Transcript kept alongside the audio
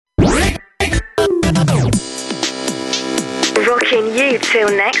Rocking you till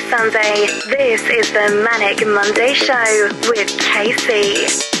next Sunday. This is the Manic Monday Show with Casey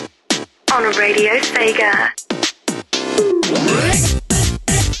on Radio SEGA.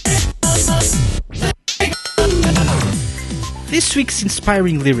 This week's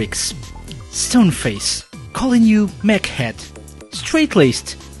inspiring lyrics: Stoneface, calling you Mechhead.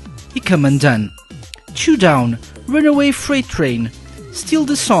 Straight-laced, you come undone. Chew down, runaway freight train. Steal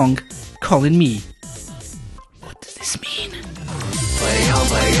the song, calling me. What does this mean? Play on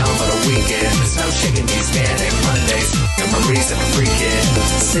for the weekend. There's no shaking these Manic Mondays. Memories of a free kid.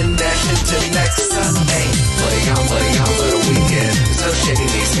 Send that shit to next Sunday. Play on for the weekend. There's no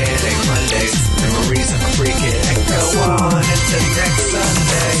shaking these Manic Mondays. Memories of a free kid. And go on into next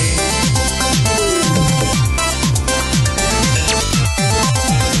Sunday.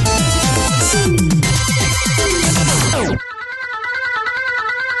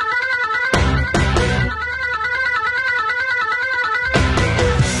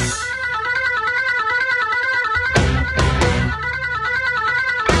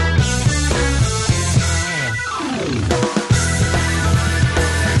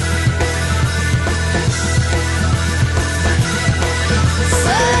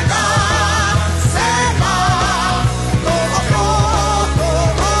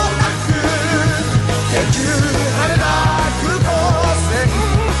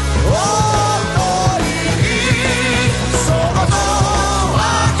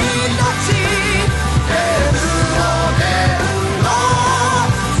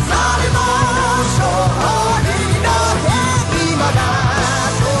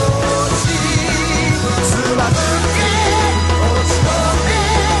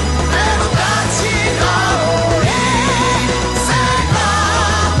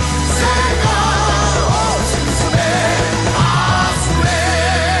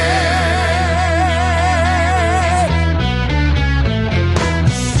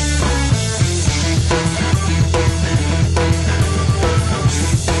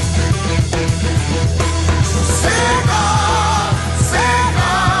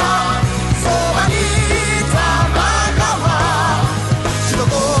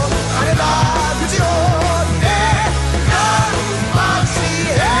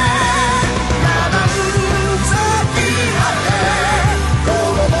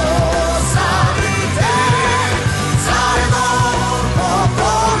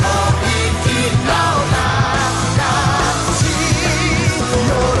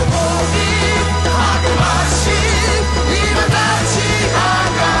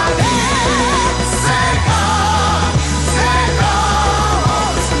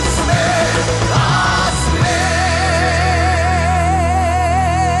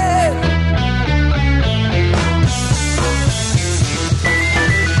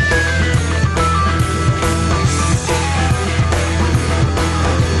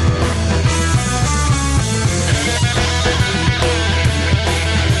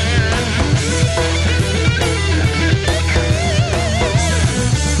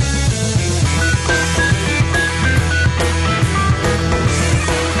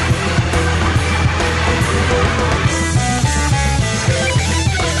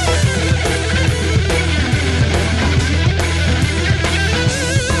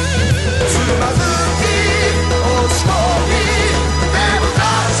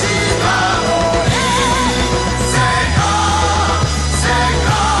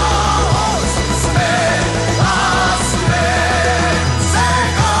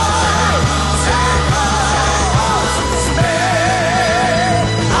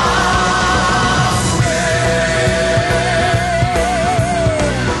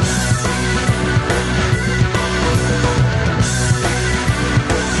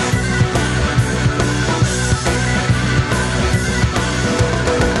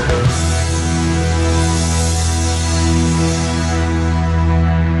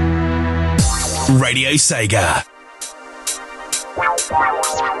 Radio SEGA.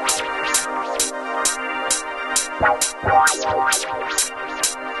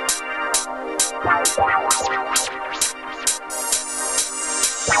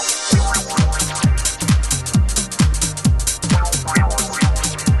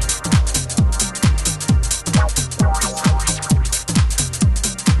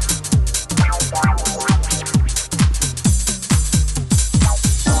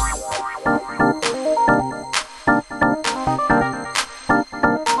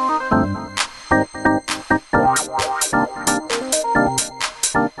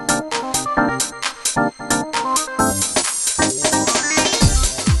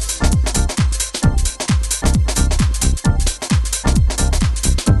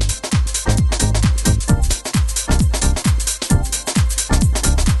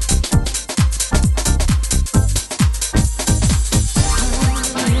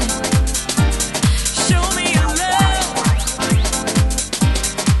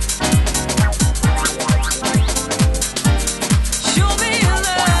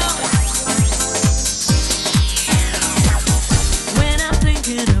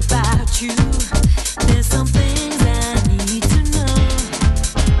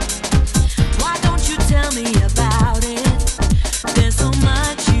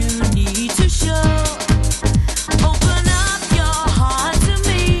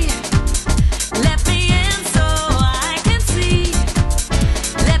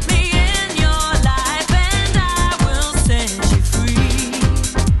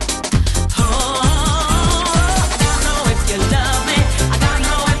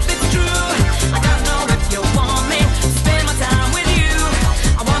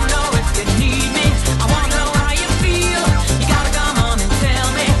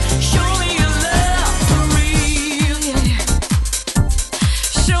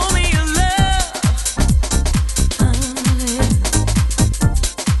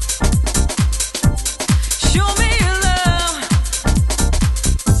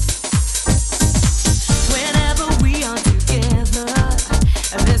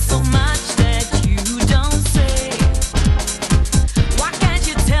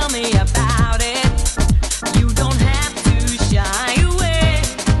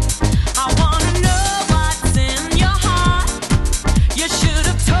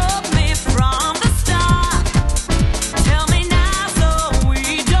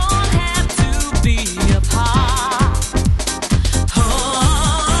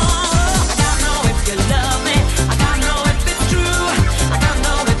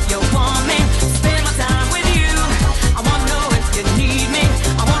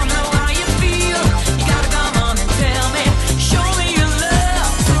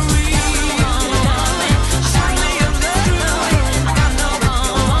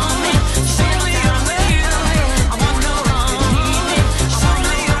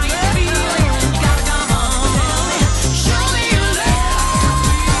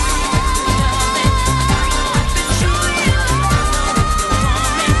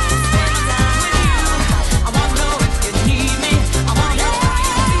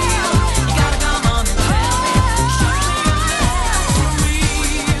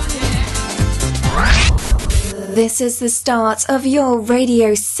 This is the start of your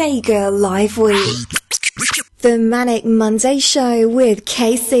Radio Sega live week. The Manic Monday Show with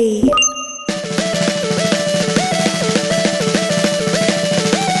KC.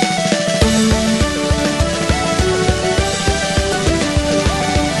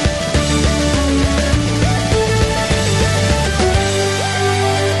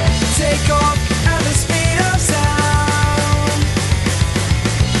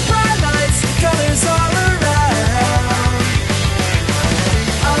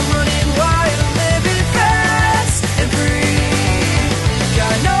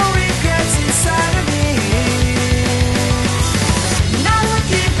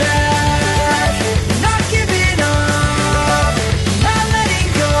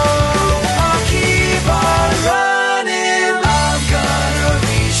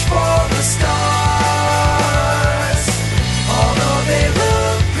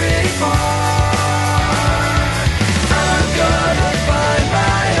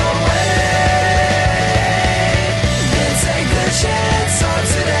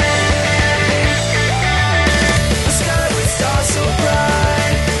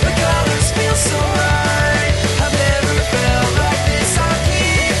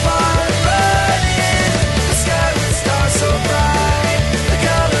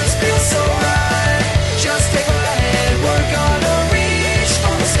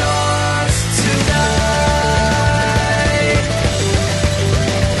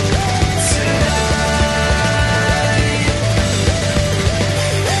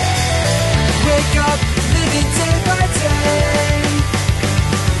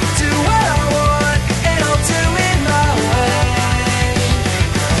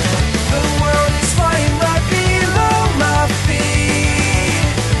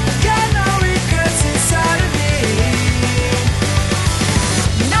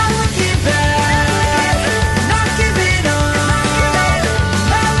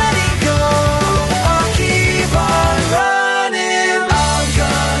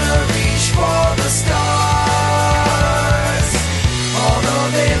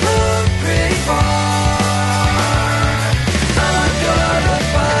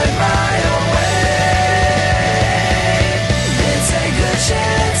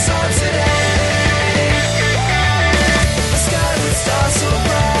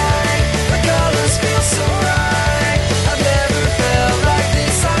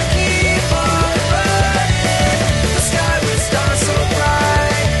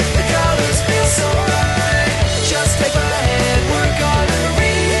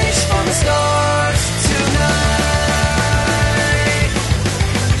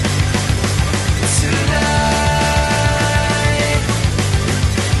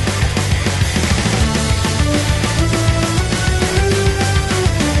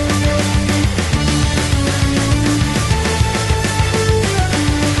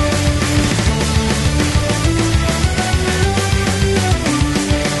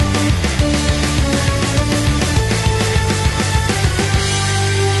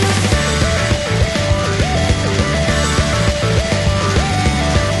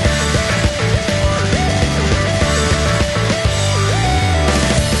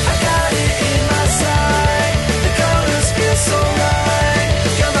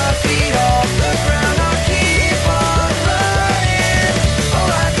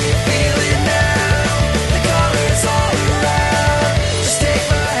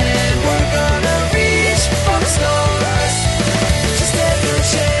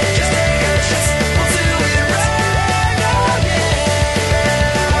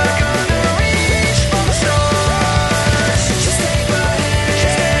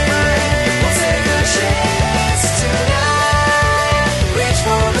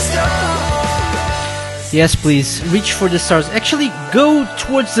 Yes, please, reach for the stars. Actually, go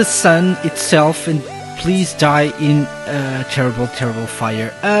towards the sun itself and please die in a terrible, terrible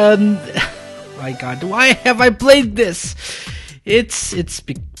fire. My god, why have I played this? It's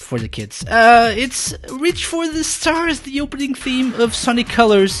for the kids. It's Reach for the Stars, the opening theme of Sonic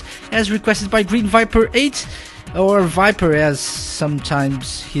Colors, as requested by Green Viper 8. Or Viper, as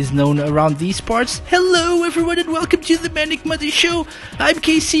sometimes he's known around these parts. Hello everyone and welcome to the Manic Monday Show. I'm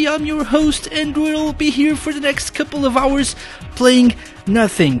KC, I'm your host, and we'll be here for the next couple of hours playing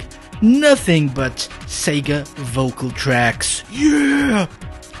nothing but Sega vocal tracks. Yeah!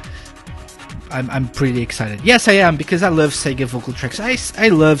 I'm pretty excited. Yes, I am, because I love Sega vocal tracks. I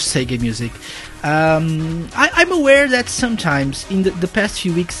love Sega music. I'm aware that sometimes in the past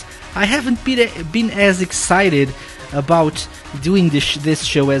few weeks I haven't been as excited about doing this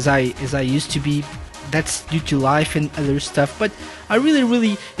show as I used to be, that's due to life and other stuff, but I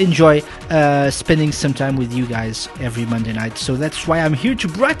really enjoy spending some time with you guys every Monday night. So that's why I'm here to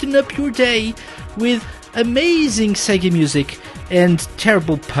brighten up your day with amazing Sega music and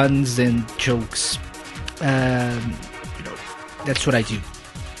terrible puns and jokes. That's what I do.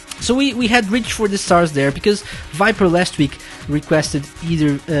 So we had Reach for the Stars there because Viper last week requested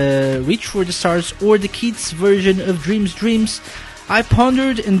either Reach for the Stars or the Kids version of Dreams. I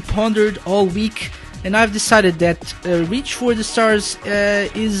pondered and pondered all week, and I've decided that Reach for the Stars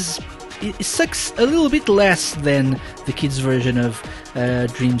it sucks a little bit less than the Kids version of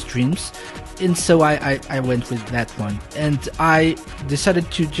Dreams. And so I went with that one, and I decided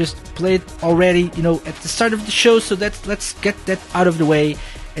to just play it already, at the start of the show. So let's get that out of the way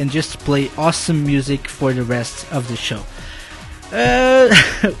and just play awesome music for the rest of the show.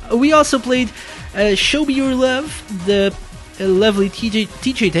 We also played Show Me Your Love, the lovely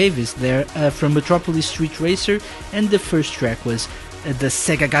TJ Davis there from Metropolis Street Racer, and the first track was the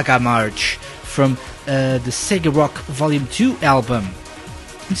Sega Gaga March from the Sega Rock Volume 2 album.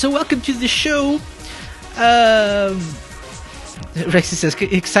 And so welcome to the show. Rexy says,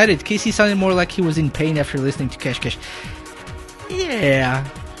 excited. Casey sounded more like he was in pain after listening to Cash. Yeah,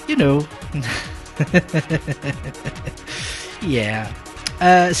 yeah.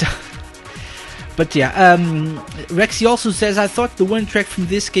 Rexy also says, I thought the one track from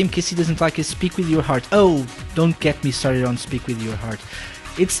this game Casey doesn't like is Speak With Your Heart. Oh, don't get me started on Speak With Your Heart.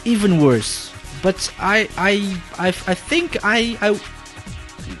 It's even worse. But I think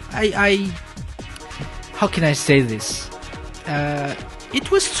how can I say this? It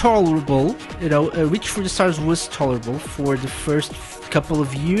was tolerable, Reach for the Stars was tolerable for the first couple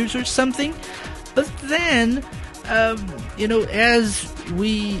of years or something, but then, as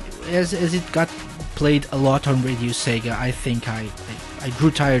it got played a lot on Radio Sega, I think I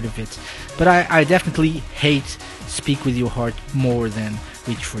grew tired of it. But I definitely hate Speak With Your Heart more than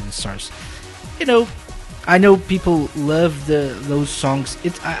Reach for the Stars. I know people love those songs.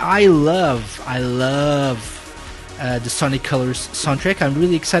 I love the Sonic Colors soundtrack. I'm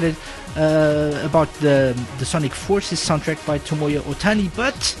really excited about the Sonic Forces soundtrack by Tomoya Otani.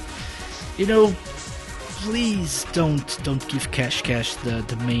 But please don't give Cash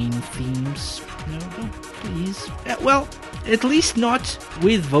the main themes. Don't, please. Well, at least not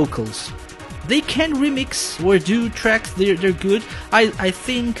with vocals. They can remix or do tracks. They're good. I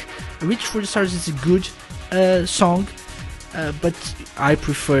think Reach for the Stars is a good song, but I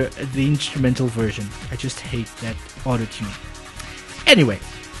prefer the instrumental version. I just hate that auto-tune. Anyway,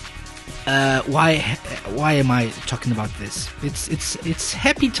 why am I talking about this? It's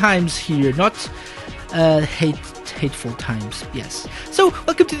happy times here, not hateful times. Yes. So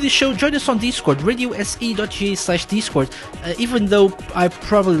welcome to the show. Join us on Discord, radiose.ga/Discord. Even though I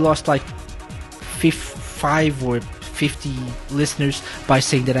probably lost like 5 or 50 listeners by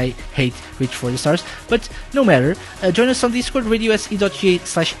saying that I hate Reach for the Stars, but no matter. Join us on Discord,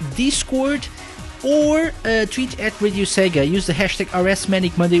 radiose.ga/Discord, or tweet at Radio Sega. Use the hashtag RS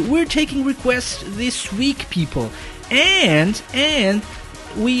Manic Monday. We're taking requests this week, people, and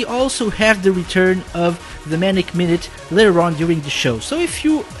we also have the return of the Manic Minute later on during the show. So if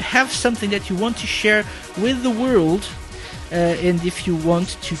you have something that you want to share with the world, and if you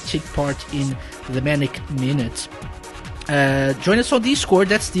want to take part in the Manic Minute, join us on Discord.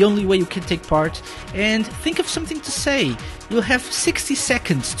 That's the only way you can take part, and think of something to say. You'll have 60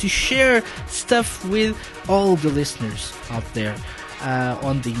 seconds to share stuff with all the listeners out there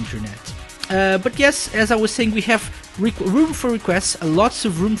on the internet. But yes, as I was saying, we have room for requests, lots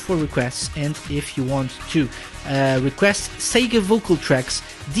of room for requests, and if you want to request Sega vocal tracks,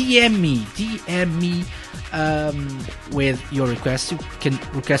 DM me with your requests. You can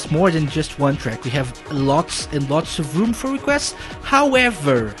request more than just one track. We have lots and lots of room for requests.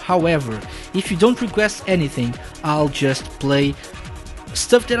 However, if you don't request anything, I'll just play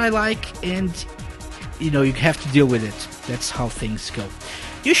stuff that I like, and you have to deal with it. That's how things go.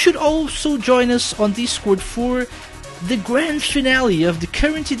 You should also join us on Discord for the grand finale of the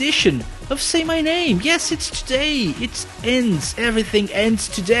current edition of Say My Name. Yes, it's today. It ends. Everything ends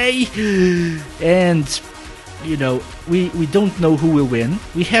today. And, we don't know who will win.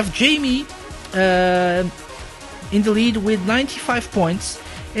 We have Jamie in the lead with 95 points.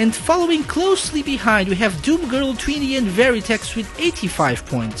 And following closely behind, we have Doomgirl, Tweenie, and Veritex with 85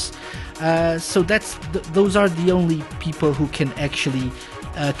 points. So those are the only people who can actually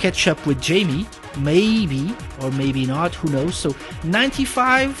catch up with Jamie. Maybe, or maybe not, who knows. So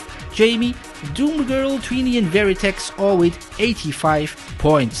 95, Jamie, Doomgirl, Tweenie, and Veritex all with 85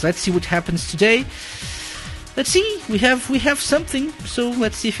 points. Let's see what happens today. let's see. We have something. So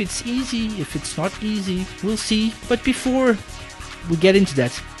let's see if it's easy. If it's not easy, we'll see. But before we get into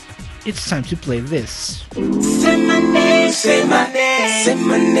that, it's time to play this. Say my name, say my name, say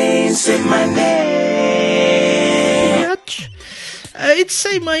my name, say my name. What? It's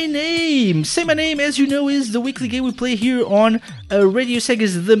Say My Name. Say My Name, as you know, is the weekly game we play here on Radio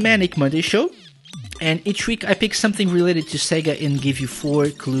Sega's The Manic Monday Show. And each week I pick something related to Sega and give you 4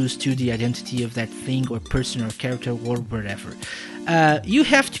 clues to the identity of that thing or person or character or whatever. You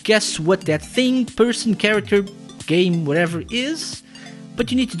have to guess what that thing, person, character, game, whatever is, but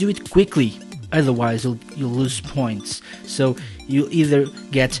you need to do it quickly. Otherwise, you'll lose points. So you'll either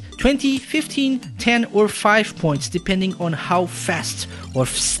get 20, 15, 10, or 5 points, depending on how fast or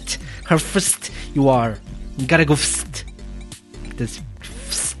how fast you are. You gotta go fast. That's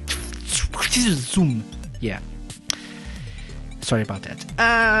zoom. Yeah. Sorry about that.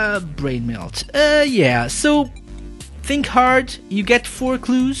 Brain melt. Yeah. So think hard. You get 4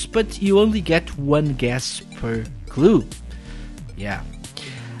 clues, but you only get 1 guess per clue. Yeah.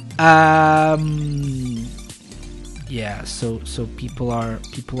 Yeah, so people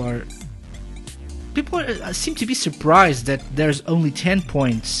seem to be surprised that there's only 10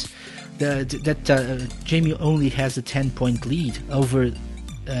 points. That Jamie only has a 10-point lead over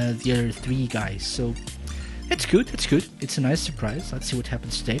the other 3 guys. So it's good. It's a nice surprise. Let's see what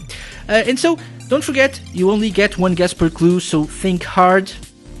happens today. And so don't forget, you only get 1 guess per clue. So think hard.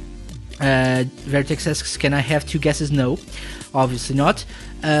 Vertex asks, can I have 2 guesses? No, obviously not.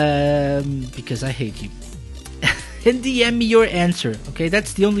 Because I hate you. And DM me your answer, okay?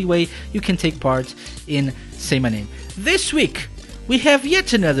 That's the only way you can take part in Say My Name. This week, we have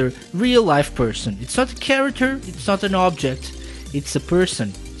yet another real-life person. It's not a character, it's not an object, it's a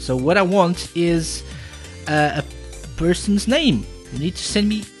person. So what I want is a person's name. You need to send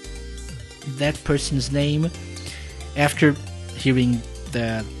me that person's name after hearing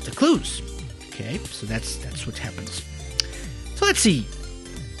the clues. Okay, so that's what happens. So let's see.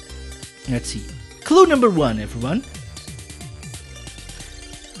 Clue number 1, everyone.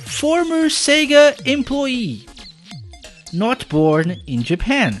 Former Sega employee, not born in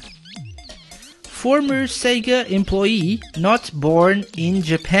Japan. Former Sega employee, not born in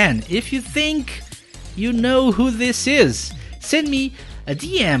Japan. If you think you know who this is, send me a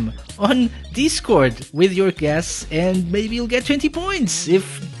DM on Discord with your guess, and maybe you'll get 20 points.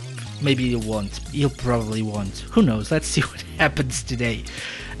 If maybe you won't, you'll probably won't. Who knows? Let's see what happens today.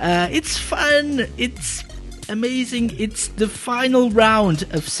 It's fun, it's amazing, it's the final round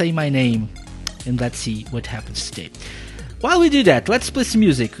of Say My Name, and let's see what happens today. While we do that, let's play some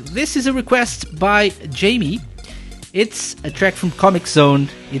music. This is a request by Jamie. It's a track from Comic Zone.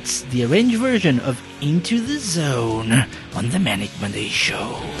 It's the arranged version of Into the Zone on the Manic Monday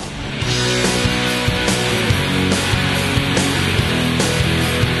Show.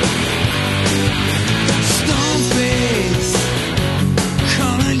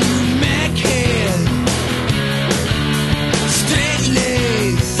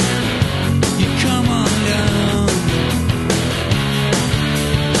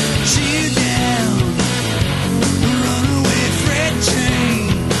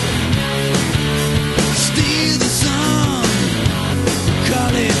 Steal the sun,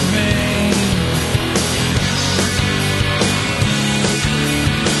 call it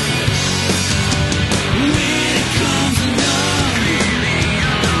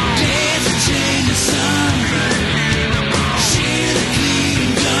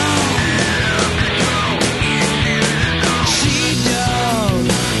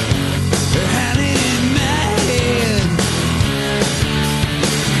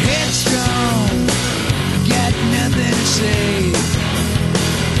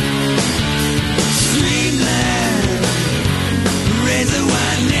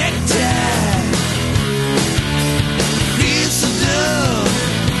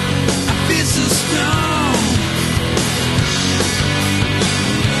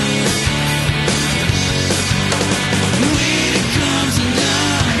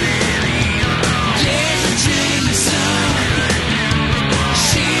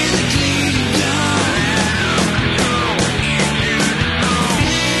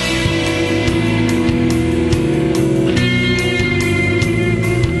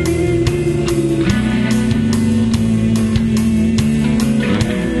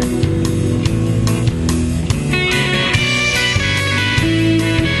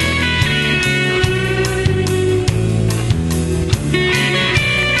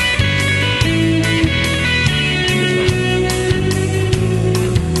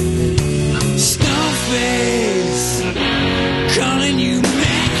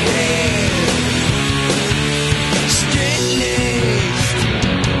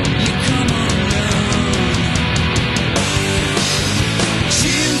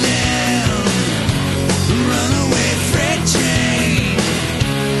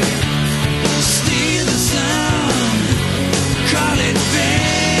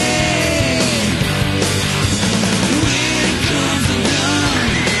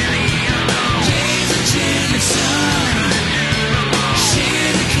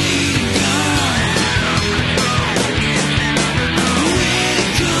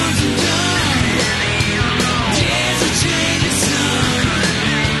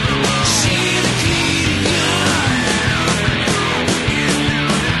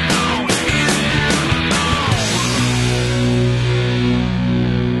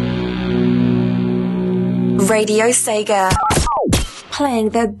Radio SEGA. Playing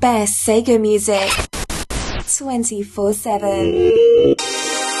the best SEGA music 24/7.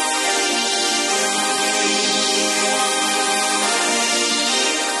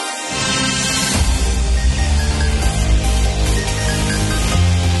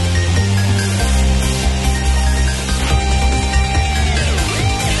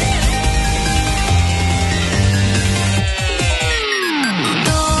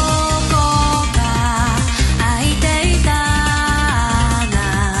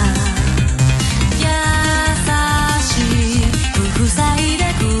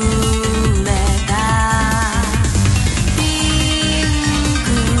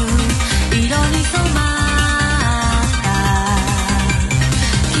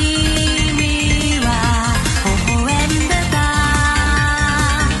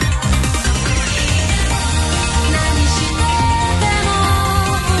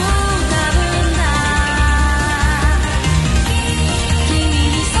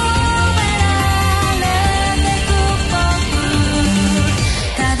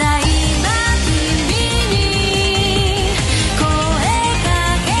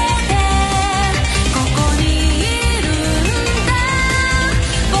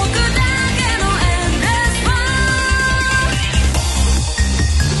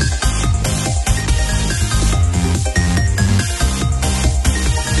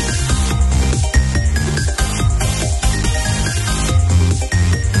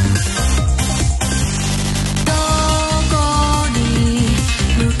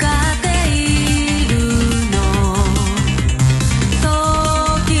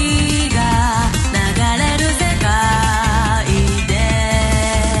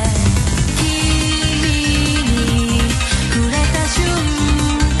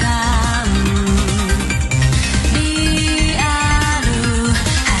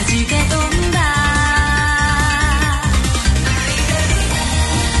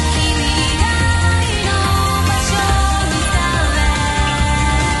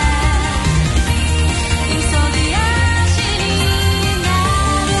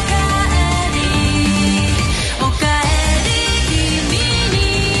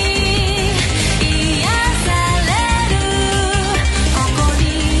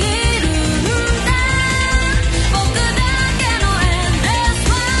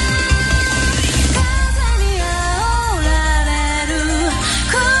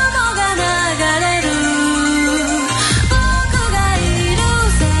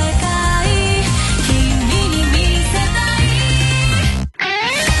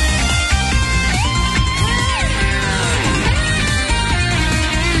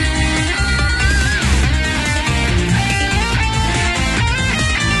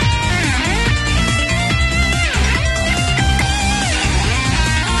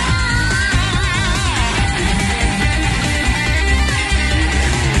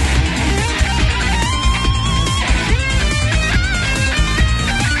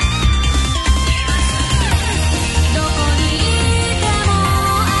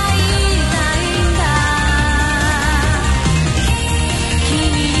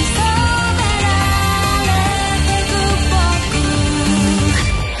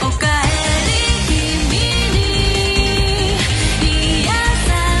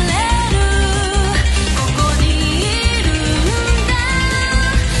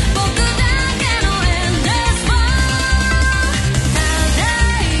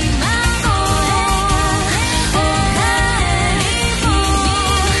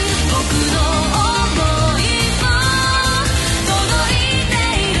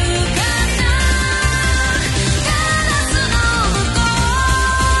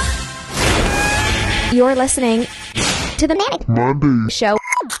 You're listening to the Manic Monday Show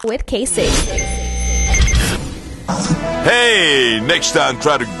with Casey. Hey, next time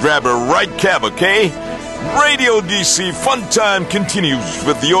try to grab a right cab, okay? Radio DC Fun Time continues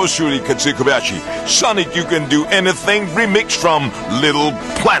with Yoshuri Katsukobashi. Sonic You Can Do Anything remix from Little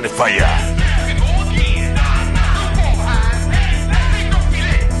Planet Fire.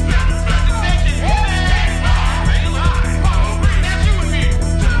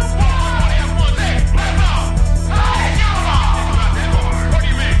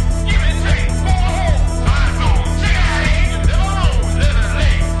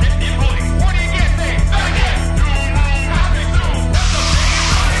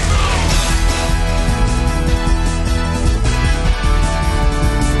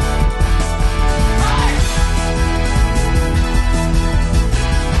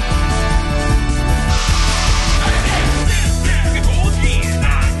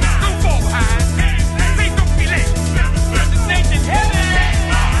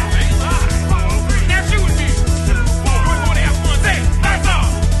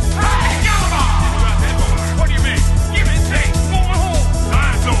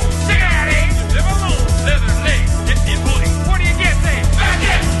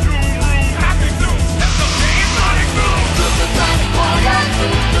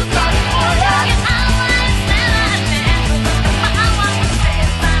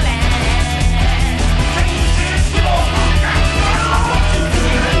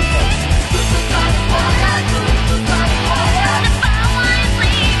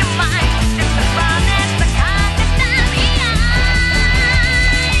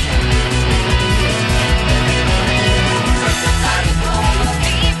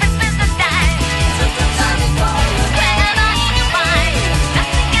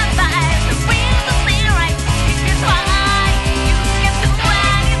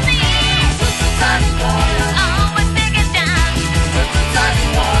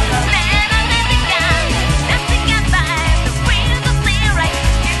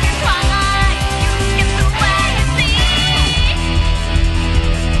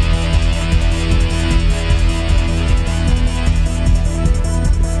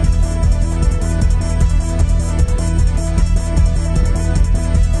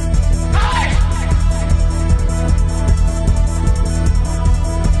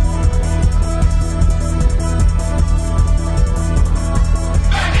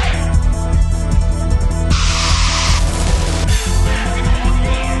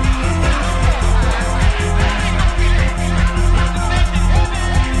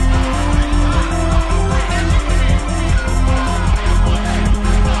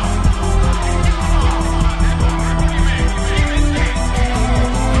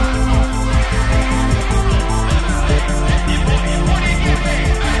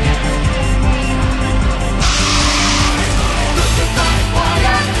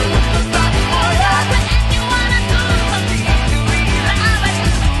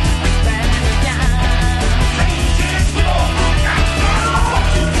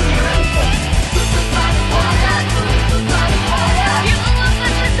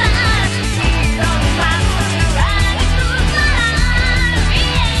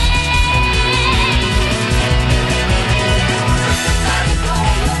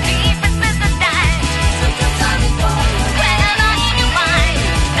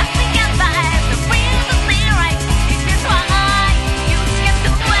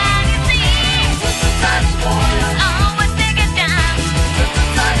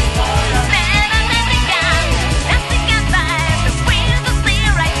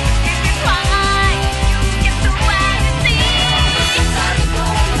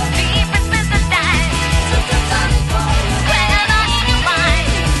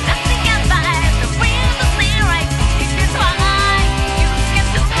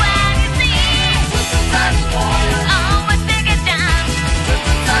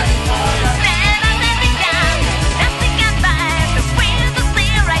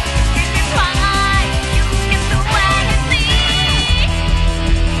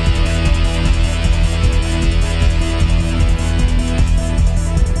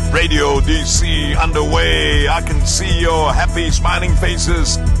 DC underway. I can see your happy, smiling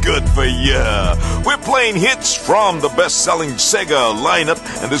faces. Good for ya. We're playing hits from the best-selling SEGA lineup,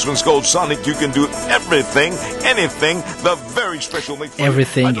 and this one's called Sonic. You can do everything, anything. The very special mix.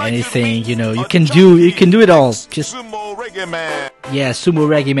 Everything, anything. You know, you can do it all. Just Sumo Reggae Man. yeah, Sumo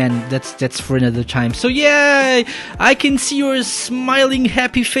Reggae Man. That's for another time. So yeah, I can see your smiling,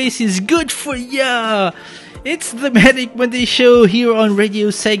 happy faces. Good for ya. It's the Manic Monday Show here on Radio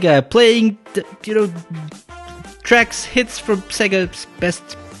Sega, playing tracks, hits from Sega's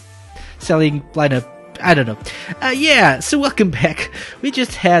best-selling lineup. I don't know. So welcome back. We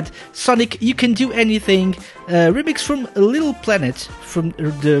just had Sonic, You Can Do Anything, remix from Little Planet from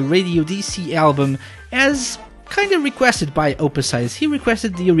the Radio DC album, as kind of requested by Opus. He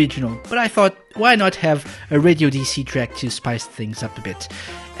requested the original, but I thought, why not have a Radio DC track to spice things up a bit?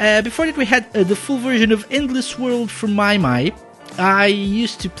 Before that, we had the full version of Endless World from My. I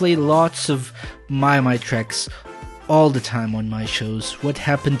used to play lots of My tracks all the time on my shows. What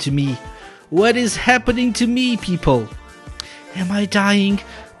happened to me? What is happening to me, people? Am I dying?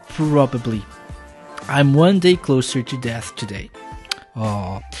 Probably. I'm one day closer to death today.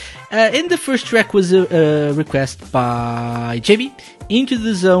 Oh. In the first track was a request by JB, Into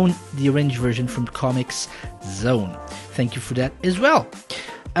the Zone, the arranged version from Comics Zone. Thank you for that as well.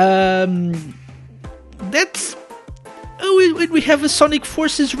 We have a Sonic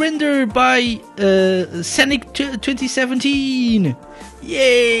Forces render by Sonic 2017.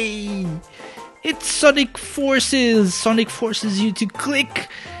 Yay! It's Sonic Forces. Sonic forces you to click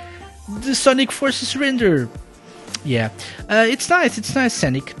the Sonic Forces render. Yeah, it's nice. It's nice,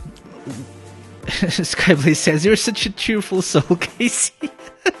 Sonic. Skyblaze says, "You're such a cheerful soul, Casey."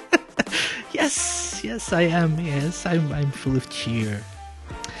 Yes, I am. Yes, I'm full of cheer.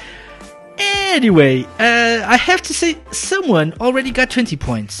 Anyway, I have to say, someone already got 20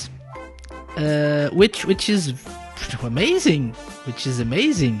 points, which is amazing.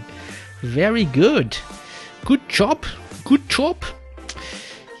 Very good. Good job.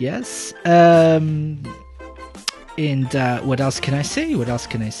 Yes. And what else can I say?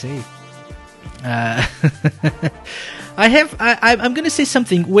 I'm gonna say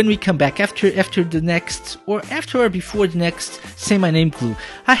something when we come back after the next, or after or before the next Say My Name clue.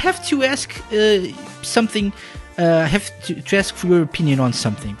 I have to ask something. I have to ask for your opinion on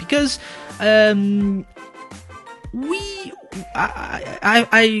something, because I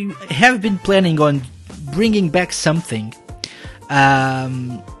have been planning on bringing back something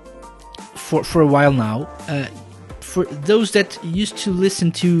for a while now. For those that used to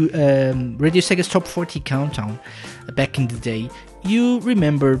listen to Radio Sega's Top 40 Countdown back in the day, you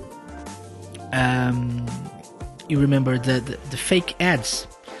remember the fake ads,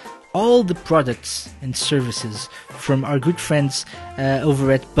 all the products and services from our good friends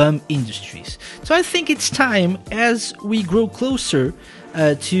over at Bum Industries. So I think it's time, as we grow closer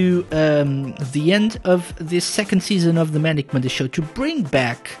to the end of this second season of the Manic Monday Show, to bring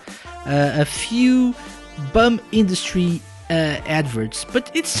back a few Bum Industry adverts.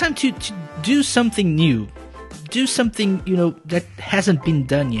 But it's time to do something new, do something that hasn't been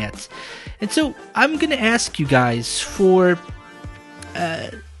done yet. And so I'm gonna ask you guys for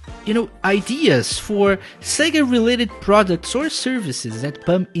ideas for Sega related products or services that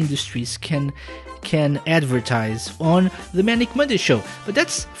Bum Industries can advertise on the Manic Monday Show. But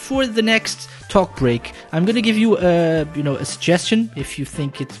that's for the next talk break. I'm gonna give you a suggestion if you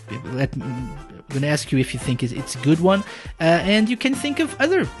think it's. I'm gonna ask you if you think it's a good one, and you can think of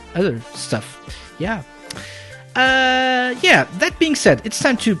other stuff. Yeah. That being said, it's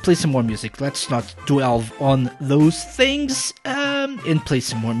time to play some more music. Let's not dwell on those things and play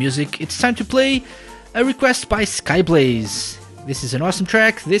some more music. It's time to play a request by Skyblaze. This is an awesome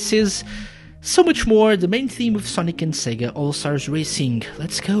track. This is So Much More, the main theme of Sonic and Sega All-Stars Racing.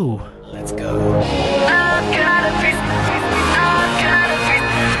 Let's go.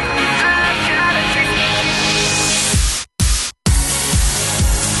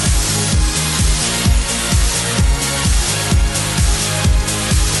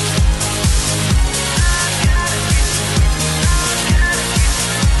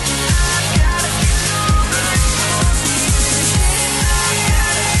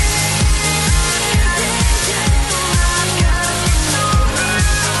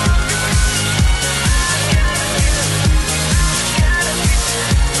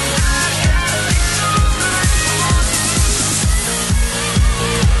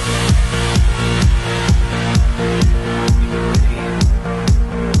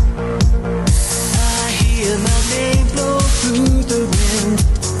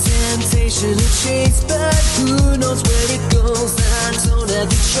 Chase, but who knows where it goes? I don't have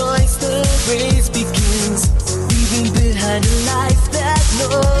the choice.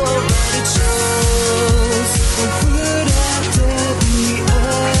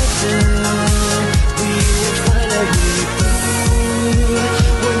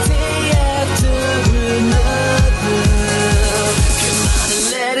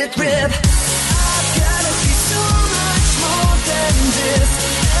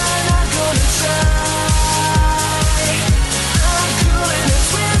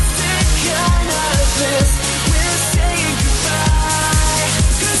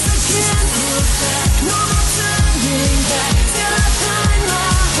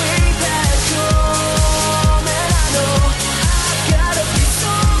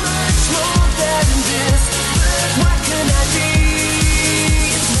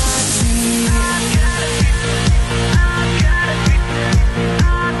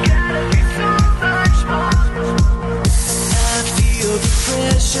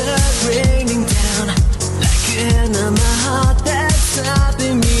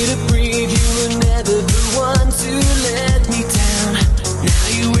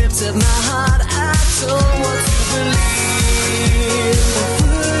 of my heart, I don't want to believe.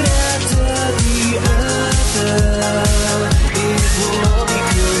 Put after the other, it will all be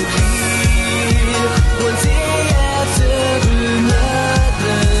complete. One day after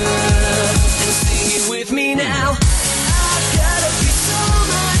another, and sing it with me now. I've gotta be so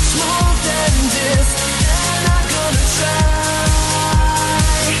much more than this, and I'm gonna try.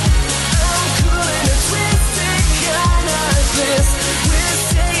 I'm cool in a twisted kind of bliss. We're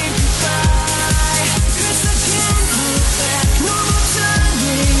saying goodbye, 'cause I can't look back, no more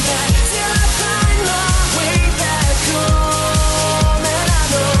turning back, till I find my way back home. And I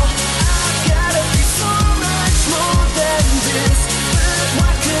know I've gotta be so much more than this, but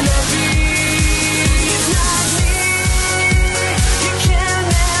what can I be? It's not me. You can't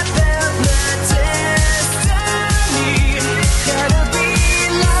have my destiny. Gotta be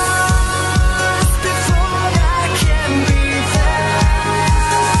lost before I can be found.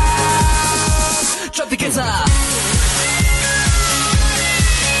 Drop the guitar.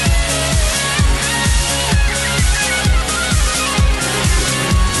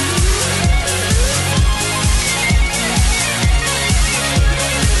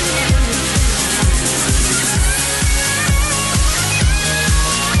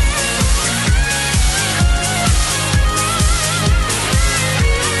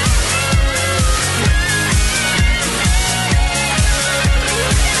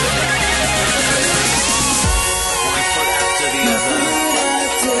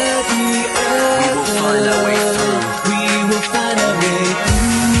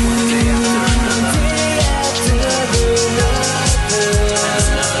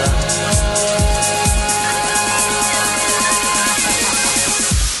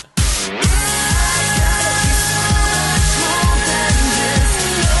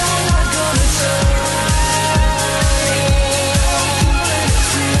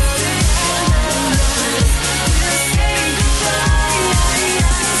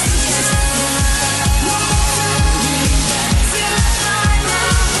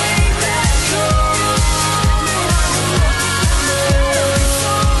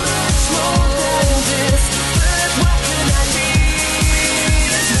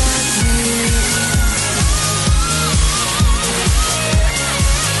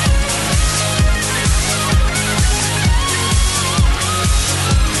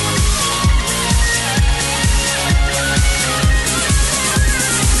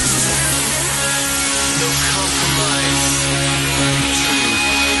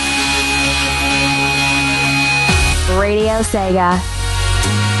 Radio SEGA.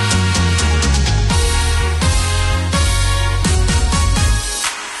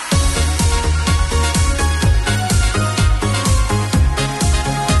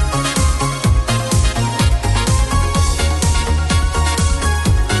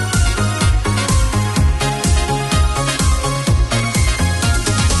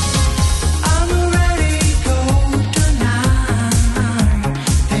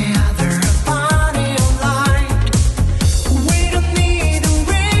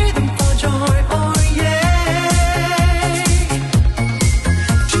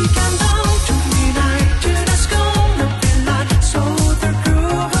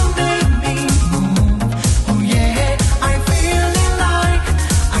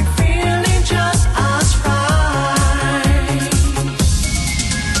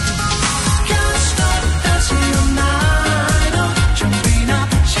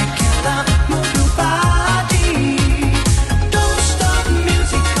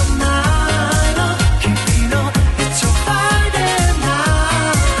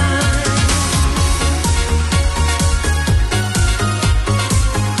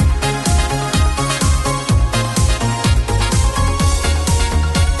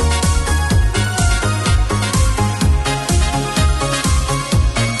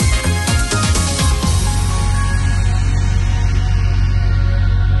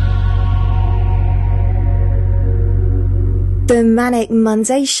 The Manic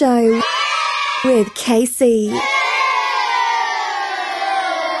Monday Show with KC.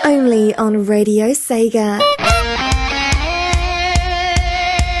 Only on Radio SEGA.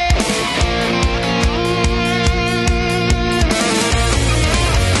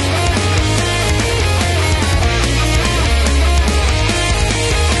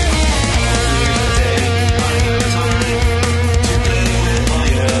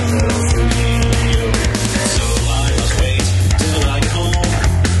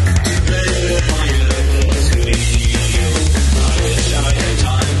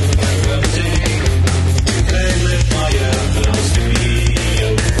 Time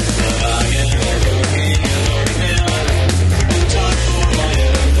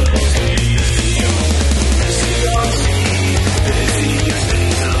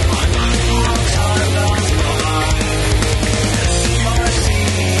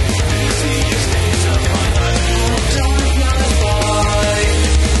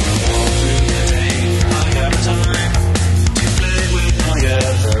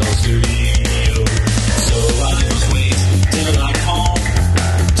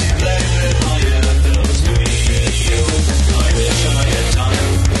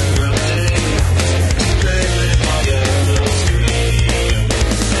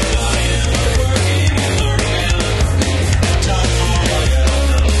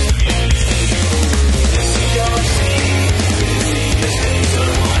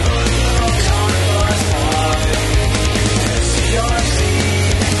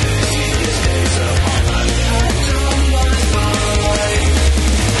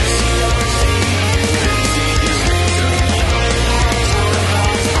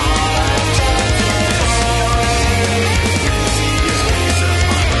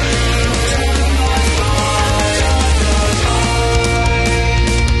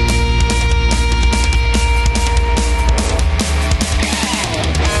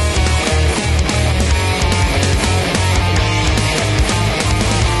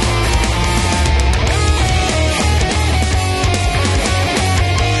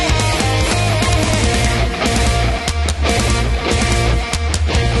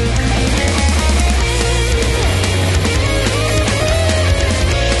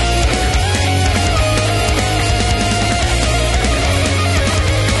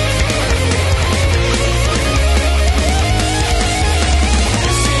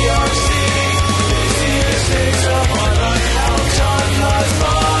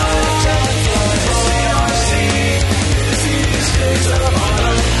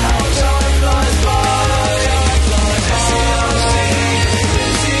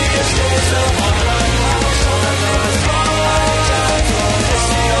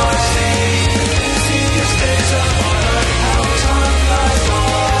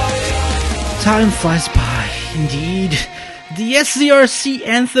Time flies by, indeed. The SZRC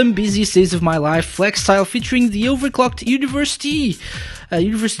anthem, Busiest Days of My Life, Flex Style, featuring the overclocked University,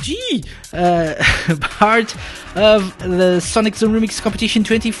 part of the Sonic Zone Remix Competition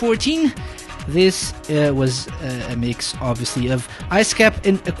 2014. This was a mix, obviously, of Ice Cap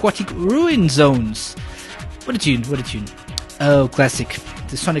and Aquatic Ruin Zones. What a tune, what a tune. Oh, classic.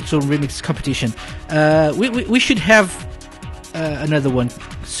 The Sonic Zone Remix Competition. We should have another one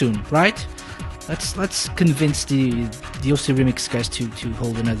soon, right? Let's convince the OC Remix guys to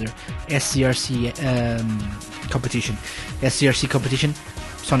hold another SCRC competition. SCRC competition?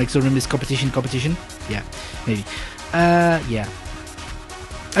 Sonic Zone Remix competition? Yeah, maybe. Yeah.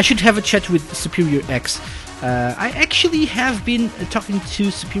 I should have a chat with Superior X. I actually have been talking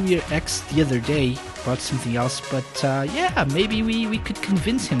to Superior X the other day about something else, but yeah, maybe we could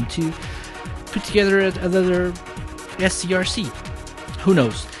convince him to put together another SCRC. Who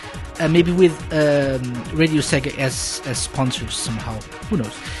knows? Maybe with Radio Sega as sponsors somehow. Who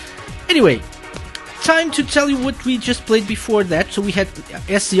knows? Anyway, time to tell you what we just played before that. So we had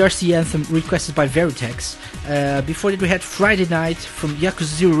SCRC Anthem requested by Veritex. Before that we had Friday Night from Yakuza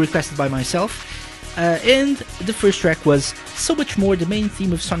 0 requested by myself. And the first track was So Much More, the main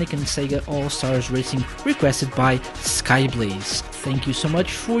theme of Sonic and Sega All-Stars Racing, requested by Skyblaze. Thank you so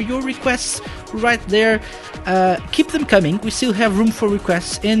much for your requests right there. Keep them coming. We still have room for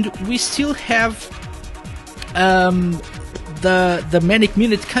requests, and we still have the Manic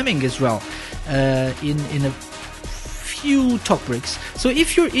Minute coming as well in a few talk breaks. So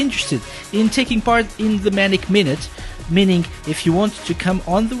if you're interested in taking part in the Manic Minute, meaning if you want to come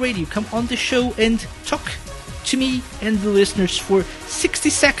on the radio, come on the show and talk to me and the listeners for 60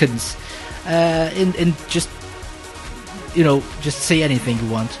 seconds and just, you know, just say anything you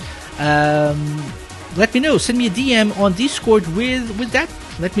want, let me know. Send me a DM on Discord with that.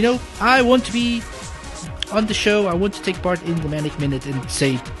 Let me know. I want to be on the show. I want to take part in the Manic Minute and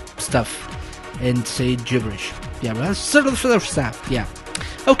say stuff and say gibberish. Yeah, well, sort of stuff. Yeah.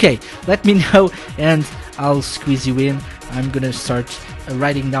 Okay, let me know and I'll squeeze you in. I'm gonna start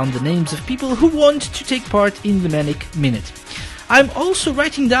writing down the names of people who want to take part in the Manic Minute. I'm also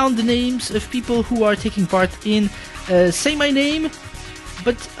writing down the names of people who are taking part in Say My Name,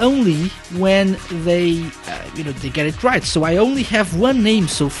 but only when they get it right. So I only have one name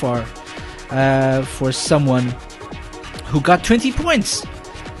so far for someone who got 20 points.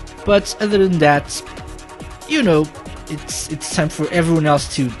 But other than that, you know, it's time for everyone else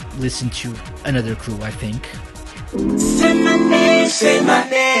to listen to another crew, I think. Say my name, say my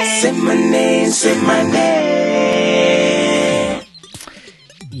name, say my name, say my name.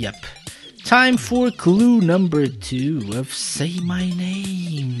 Yep. Time for clue number 2 of Say My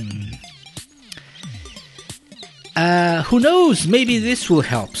Name. Who knows? Maybe this will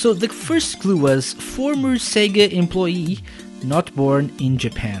help. So the first clue was former Sega employee not born in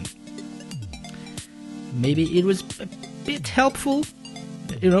Japan. Maybe it was a bit helpful.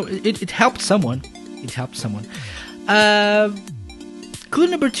 You know, it helped someone. It helped someone. Clue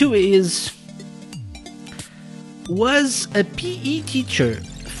number 2 is was a PE teacher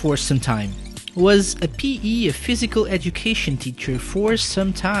for some time. Was a PE, a physical education teacher for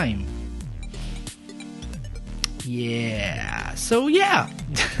some time. Yeah. So yeah.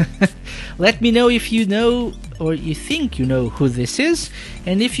 Let me know if you know or you think you know who this is,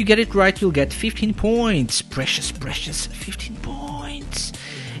 and if you get it right, you'll get 15 points. Precious 15 points.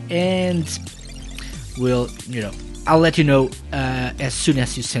 And I'll let you know as soon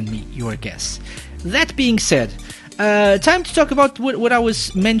as you send me your guess. That being said, time to talk about what I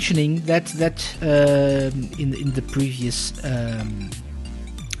was mentioning that in the previous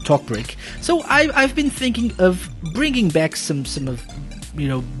talk break. So I've been thinking of bringing back some of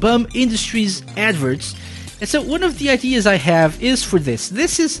Bum Industries adverts. And so one of the ideas I have is for this.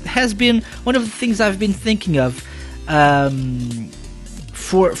 This has been one of the things I've been thinking of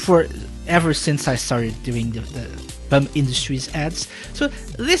for ever since I started doing the Bum Industries ads. So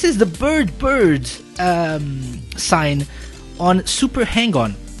this is the bird sign on Super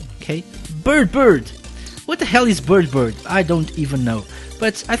Hang-On. Okay, bird. What the hell is bird? I don't even know.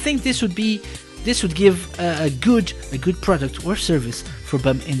 But I think this would give a good product or service for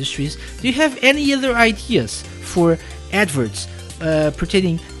Bum Industries. Do you have any other ideas for adverts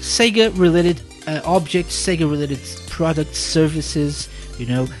pertaining Sega-related objects, Sega-related products, services?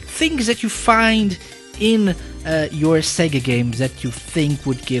 Things that you find in your Sega games that you think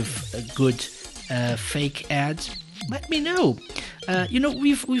would give a good fake ads. Let me know.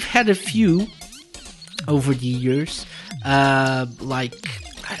 We've had a few over the years, this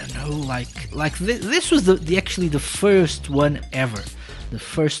was actually the first one ever. the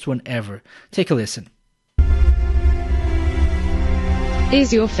first one ever. Take a listen.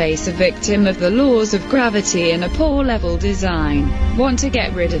 Is your face a victim of the laws of gravity and a poor level design? Want to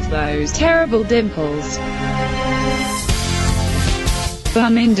get rid of those terrible dimples?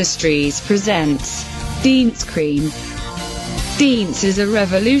 Bum Industries presents Deens Cream. Deens is a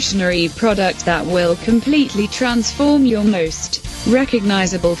revolutionary product that will completely transform your most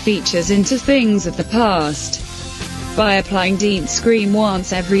recognizable features into things of the past. By applying Deens Cream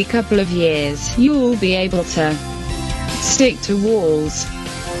once every couple of years, you'll be able to stick to walls,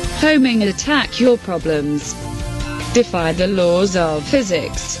 homing and attack your problems, defy the laws of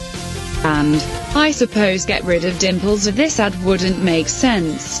physics, and, I suppose, get rid of dimples. If this ad wouldn't make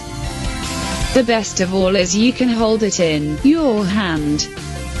sense. The best of all is you can hold it in your hand.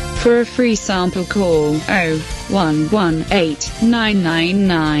 For a free sample, call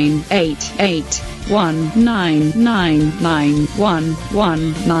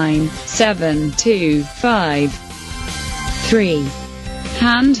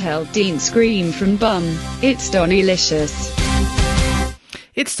Handheld Deens Cream from Bum. It's Donny-licious.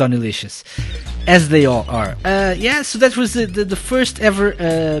 It's Donny-licious, as they all are. So that was the first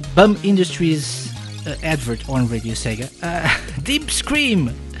ever Bum Industries advert on Radio Sega. Deens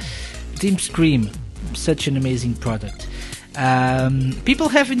Cream, such an amazing product. People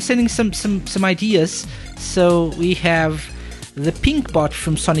have been sending some ideas. So we have the Pink Bot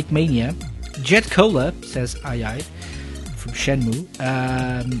from Sonic Mania, Jet Cola says aye from Shenmue.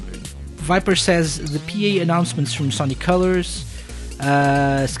 Viper says the PA announcements from Sonic Colors.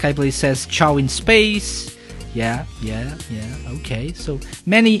 Skyblaze says Chow in Space. Yeah, okay. So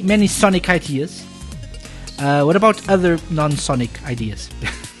many Sonic ideas. What about other non-Sonic ideas?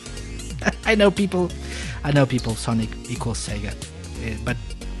 I know people Sonic equals Sega, but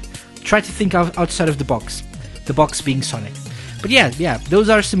try to think outside of the box being Sonic. But yeah, those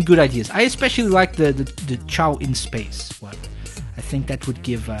are some good ideas. I especially like the Chow in Space one. I think that would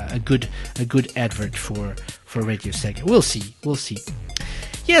give a good advert for Radio Sega. We'll see.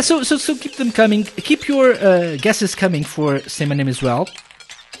 Yeah, so keep them coming. Keep your guesses coming for Say My Name as well,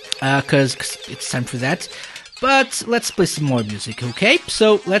 because it's time for that. But let's play some more music, okay?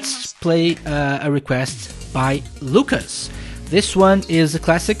 So let's play a request by Lucas. This one is a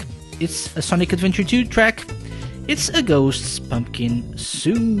classic. It's a Sonic Adventure 2 track. It's a Ghost's Pumpkin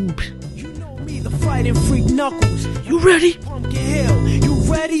Soup. You know me, the fighting freak Knuckles. You ready? Pumpkin Hill, you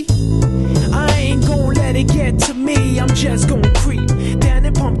ready? I ain't gon' let it get to me. I'm just gon' creep down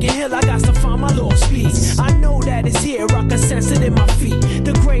in Pumpkin Hill. I got to find my lost piece. I know that it's here. I can sense it in my feet.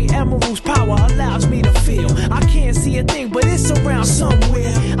 The great emerald's power allows me to feel. I can't see a thing, but it's around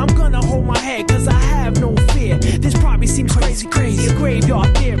somewhere. I'm gonna hold my head, cause I have no fear. This probably seems crazy, a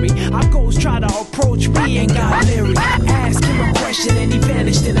graveyard theory. Our ghosts try to approach me and got leery. Ask him a question and he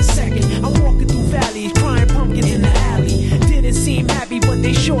vanished in a second. I'm walking through valleys, crying pumpkins in the alley. Didn't seem happy, but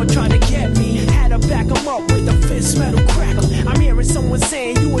they sure tried to get me. Had to back them up with a fist metal crackle. I'm hearing someone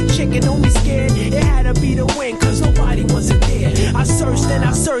saying, you a chicken, don't be scared. It had to be the wind, cause nobody wasn't there. I searched and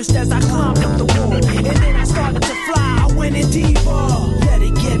I searched as I climbed up the wall. And then I started to fly, I went in deeper. Let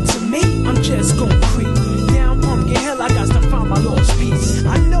it get to me, I'm just gon' creep down Pumpkin Hill, I got to find my lost piece.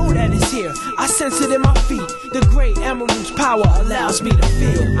 I know that it's here, I sense it in my feet. The great emerald's power allows me to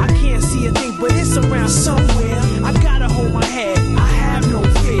feel. I can't see a thing, but it's around somewhere. I gotta hold my head, I have no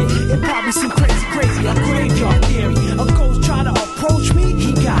fear. It probably seems crazy, a graveyard theory. A ghost try to approach me,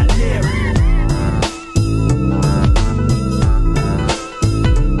 he got leery.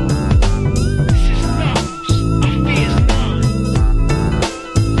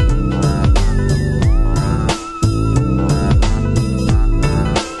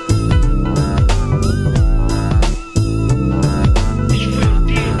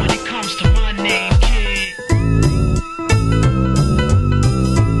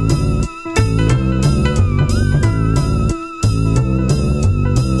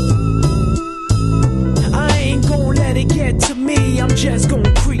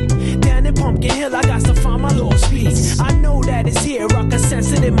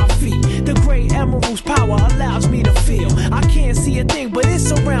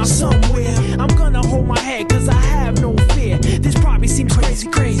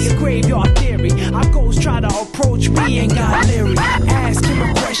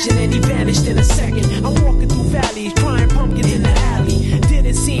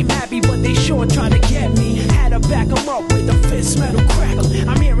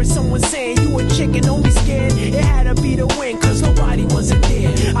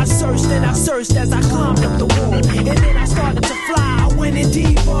 As I climbed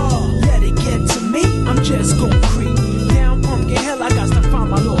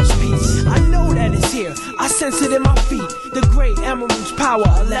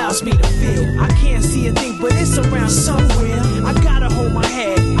allows me to feel. I can't see a thing, but it's around somewhere. I gotta hold my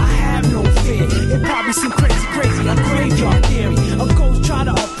head, I have no fear. It probably seems crazy, a graveyard theory. A ghost try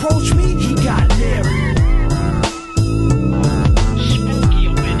to approach me, he got near. Spooky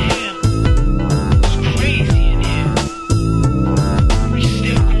up in here. It's crazy in here. We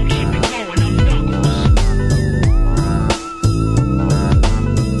still gon' keep it going, I'm Knuckles.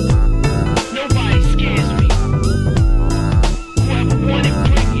 Nobody scares me. Whoever want it,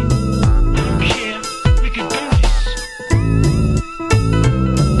 bring it. I don't care, we can do this.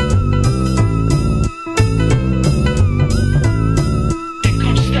 Then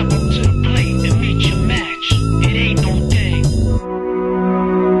come step up to the plate and meet your match. It ain't no thing.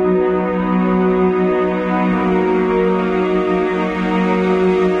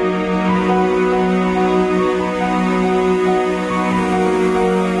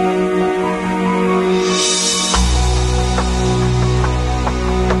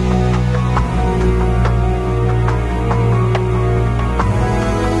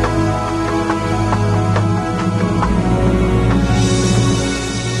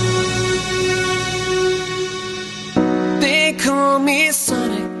 They call me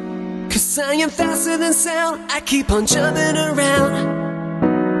Sonic, 'cause I am faster than sound. I keep on jumping around.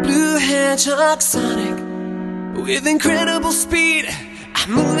 Blue hedgehog Sonic, with incredible speed,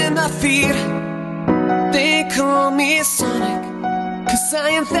 I'm moving my feet. They call me Sonic, 'cause I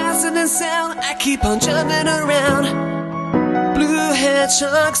am faster than sound. I keep on jumping around. Blue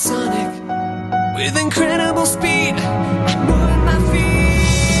hedgehog Sonic, with incredible speed, I'm moving my feet.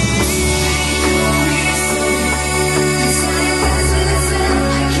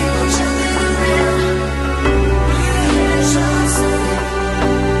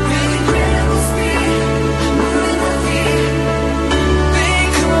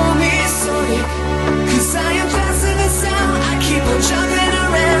 Jumping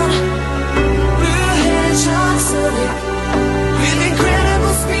around, blue hedgehog Sonic, with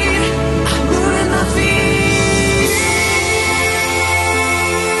incredible speed, I'm moving my feet.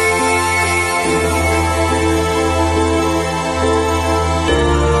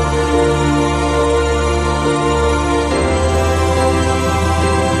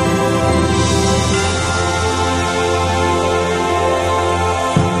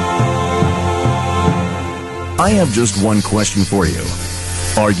 I have just one question for you.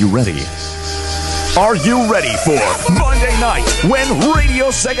 Are you ready? Are you ready for Monday night when Radio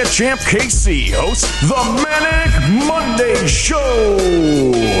Sega champ KC hosts the Manic Monday Show?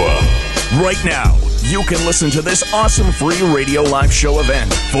 Right now, you can listen to this awesome free radio live show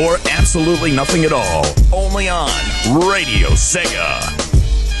event for absolutely nothing at all. Only on Radio Sega.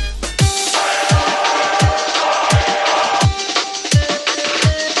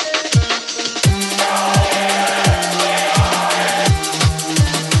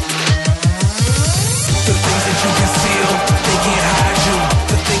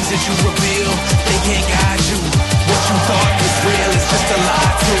 You reveal, they can't guide you. What you thought was real is just a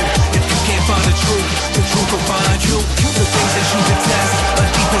lie too. If you can't find the truth will find you. The things that you detest are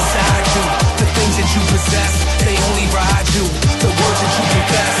deep inside you. The things that you possess, they only ride you. The words that you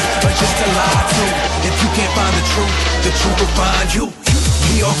confess are just a lie too. If you can't find the truth will find you.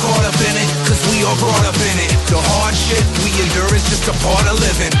 We all caught up in it, 'cause we all brought up in it. The hard shit we endure is just a part of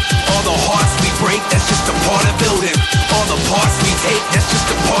living. All the hearts we break, that's just a part of building. All the parts we take, that's just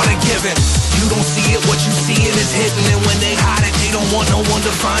a part of giving. You don't see it, what you see it is hidden. And when they hide it, they don't want no one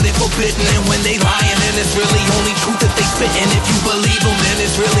to find it forbidden. And when they lying, then it's really only truth that they spittin'. If you believe them, then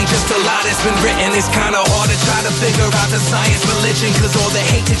it's really just a lie that's been written. It's kinda hard to try to figure out the science religion, 'cause all the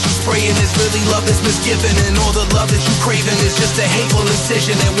hate that you spraying is really love that's misgiven. And all the love that you craving is just a hateful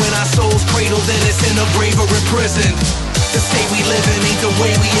incision. And when our souls cradle, then it's in a grave or in prison. The state we live in ain't the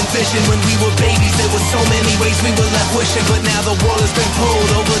way we envisioned. When we were babies, there were so many ways we were left wishing. But now the world has been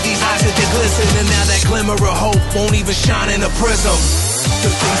pulled over these eyes that they glisten. And now that glimmer of hope won't even shine in a prism. The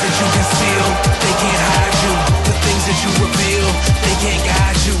things that you conceal, they can't hide you. The things that you reveal, they can't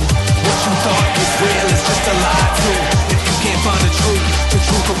guide you. What you thought was real is just a lie too. If you can't find the truth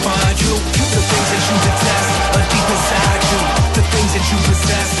will find you. The things that you detest are deep inside you. The things that you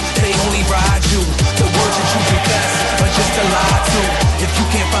possess, they only ride you. The words that you confess are just a lie too. If you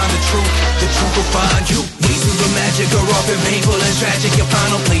can't find the truth will find you. Ways of the magic are often painful and tragic. Your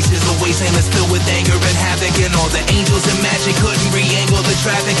final places, the wasteland is filled with anger and havoc. And all the angels and magic couldn't re-angle the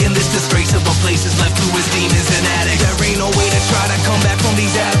traffic. And this disgrace of a place is left to his demons and addicts. There ain't no way to try to come back from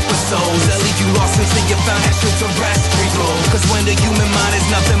these episodes. They'll leave you lost until you found that shit to rest reroll. 'Cause when the human mind is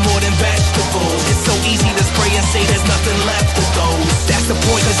nothing more than vegetables, it's so easy to spray and say there's nothing left of those. That's the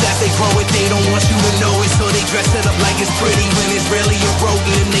point, 'cause as they grow it, they don't want you to know it. So they dress it up like it's pretty when it's really a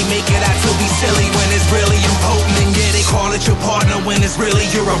rodent, and they make it out to be silly when it's really impotent, and yeah, they call it your partner when it's really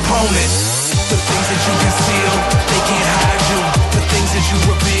your opponent. The things that you conceal, they can't hide you. The things that you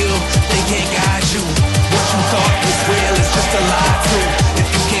reveal, they can't guide you. What you thought was real is just a lie too. If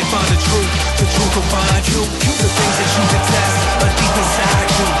you can't find the truth will find you. The things that you detest are deep inside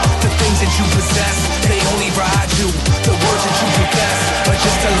you. The things that you possess, they only ride you. The words that you confess are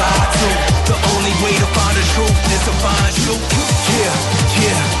just a lie too. The only way to find the truth is to find you. Yeah,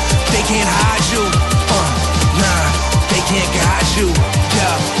 yeah, they can't hide you. Nah, they can't guide you.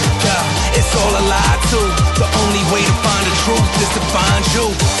 Yeah, yeah, it's all a lie too. The only way to find the truth is to find you.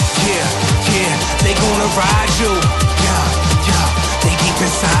 Yeah, yeah, they gonna ride you. Yeah, yeah, they deep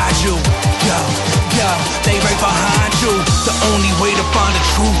inside you. Yeah, yeah, they right behind you. The only way to find the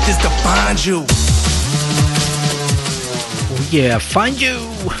truth is to find you. Oh yeah, Find You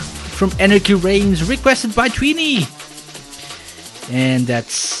from Anarchy Reigns, requested by Tweenie. And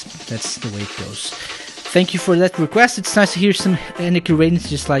that's the way it goes. Thank you for that request. It's nice to hear some Anarchy Reigns,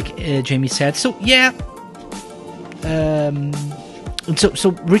 just like Jamie said. So yeah,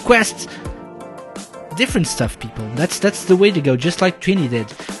 so request different stuff, people. That's the way to go. Just like Trini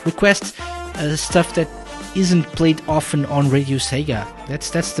did. Request stuff that isn't played often on Radio Sega.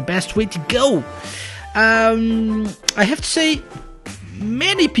 That's the best way to go. I have to say,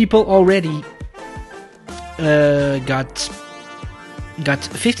 many people already got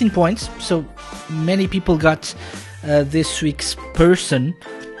 15 points. So many people got this week's person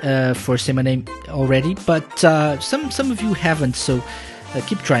for Say My Name already, but some of you haven't. So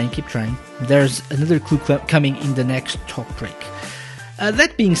keep trying. There's another clue coming in the next talk break.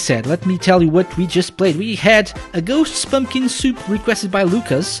 That being said, let me tell you what we just played. We had a Ghost's Pumpkin Soup requested by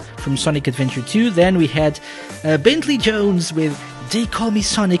Lucas from Sonic Adventure 2. Then we had Bentley Jones with They Call Me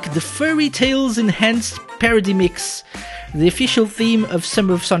Sonic, the Furry Tales Enhanced Parody Mix, the official theme of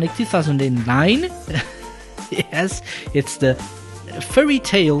Summer of Sonic 2009. Yes, it's the Furry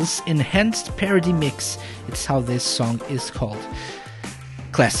Tales Enhanced Parody Mix. It's how this song is called.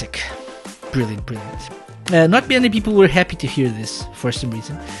 Classic. Brilliant. Not many people were happy to hear this for some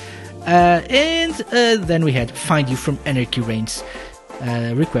reason. And then we had Find You from Anarchy Reigns,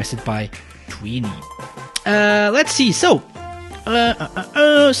 requested by Tweenie. Let's see. So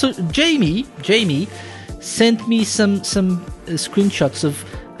Jamie sent me some screenshots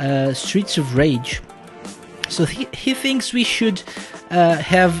of Streets of Rage. So he thinks we should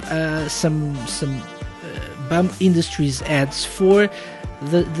have some Bum Industries ads for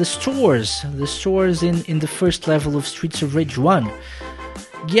the stores in the first level of Streets of Rage 1.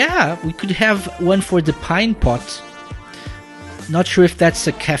 Yeah, we could have one for the Pine Pot. Not sure if that's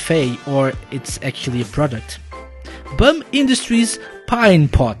a cafe or it's actually a product. Bum Industries Pine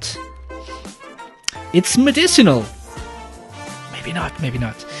Pot. It's medicinal. Maybe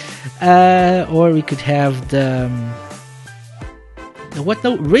not. Or we could have the what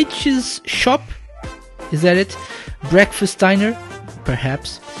now? Rich's Shop? Is that it? Breakfast Diner?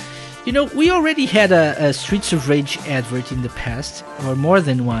 Perhaps. You know, we already had a Streets of Rage advert in the past, or more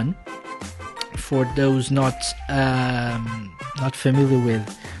than one. For those not familiar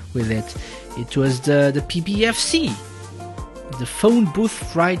with it, it was the PBFC, the phone booth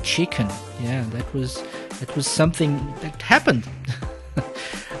fried chicken. Yeah, that was something that happened.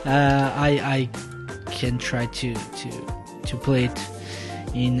 I can try to play it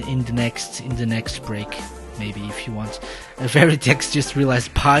in the next break. Maybe if you want. Veritex just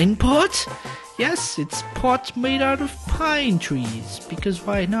realized Pine Pot? Yes, it's pot made out of pine trees, because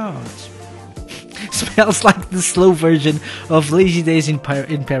why not? Smells like the slow version of Lazy Days in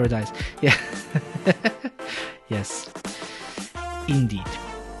Paradise. Yeah. Yes. Indeed.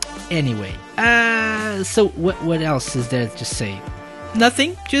 Anyway, so what else is there to say?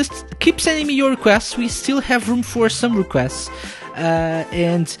 Nothing, just keep sending me your requests. We still have room for some requests.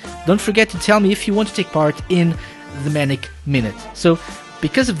 And don't forget to tell me if you want to take part in the Manic Minute. So,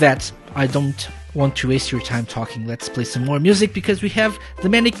 because of that, I don't want to waste your time talking. Let's play some more music, because we have the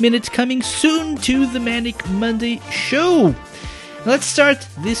Manic Minute coming soon to the Manic Monday Show. Let's start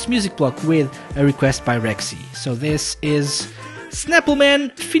this music block with a request by Rexy. So this is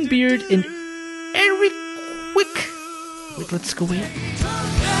Snappleman, Finbeard, and Eric Wick. Wait, let's go in.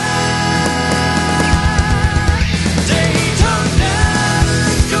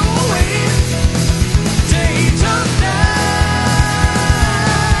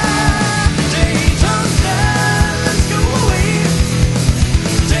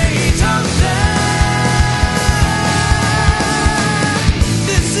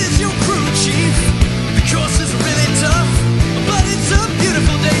 But it's a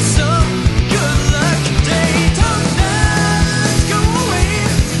beautiful day, so good luck. Day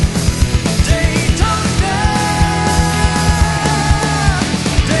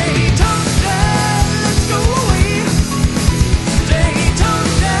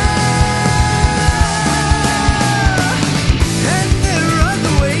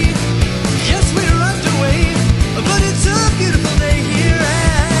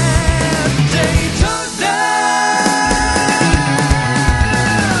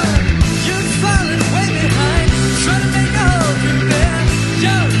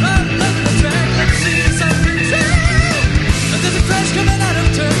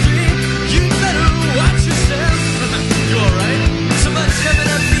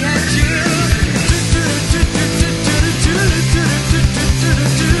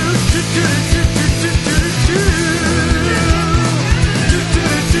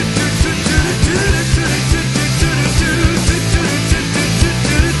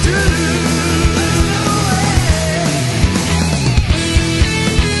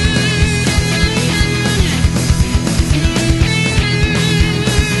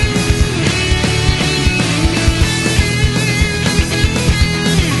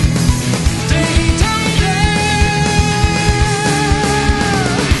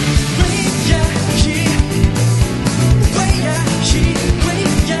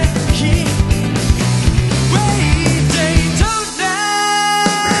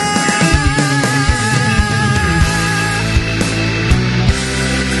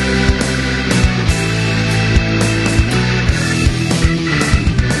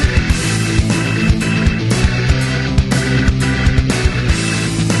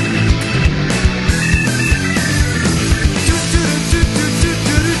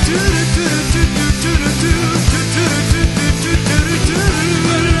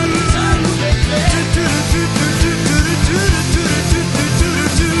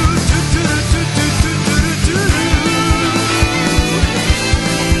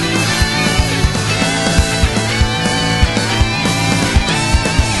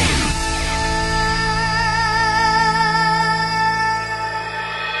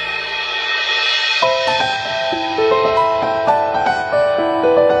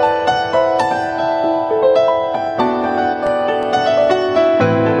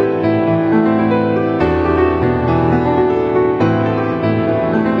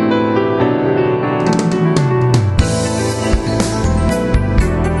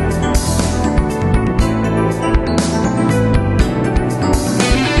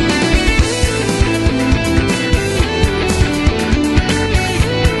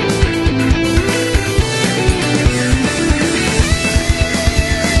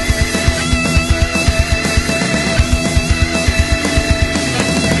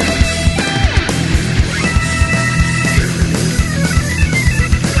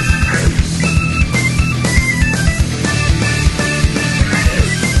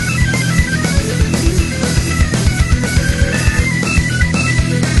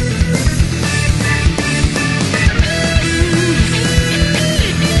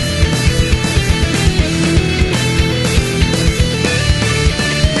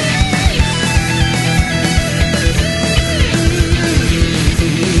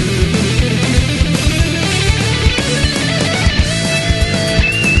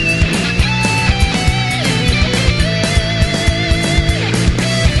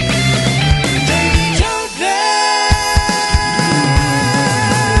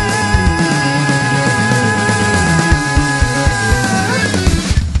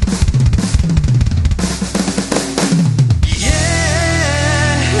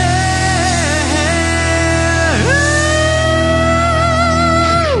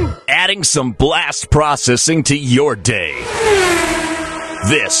some blast processing to your day.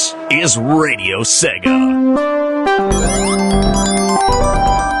 This is Radio SEGA.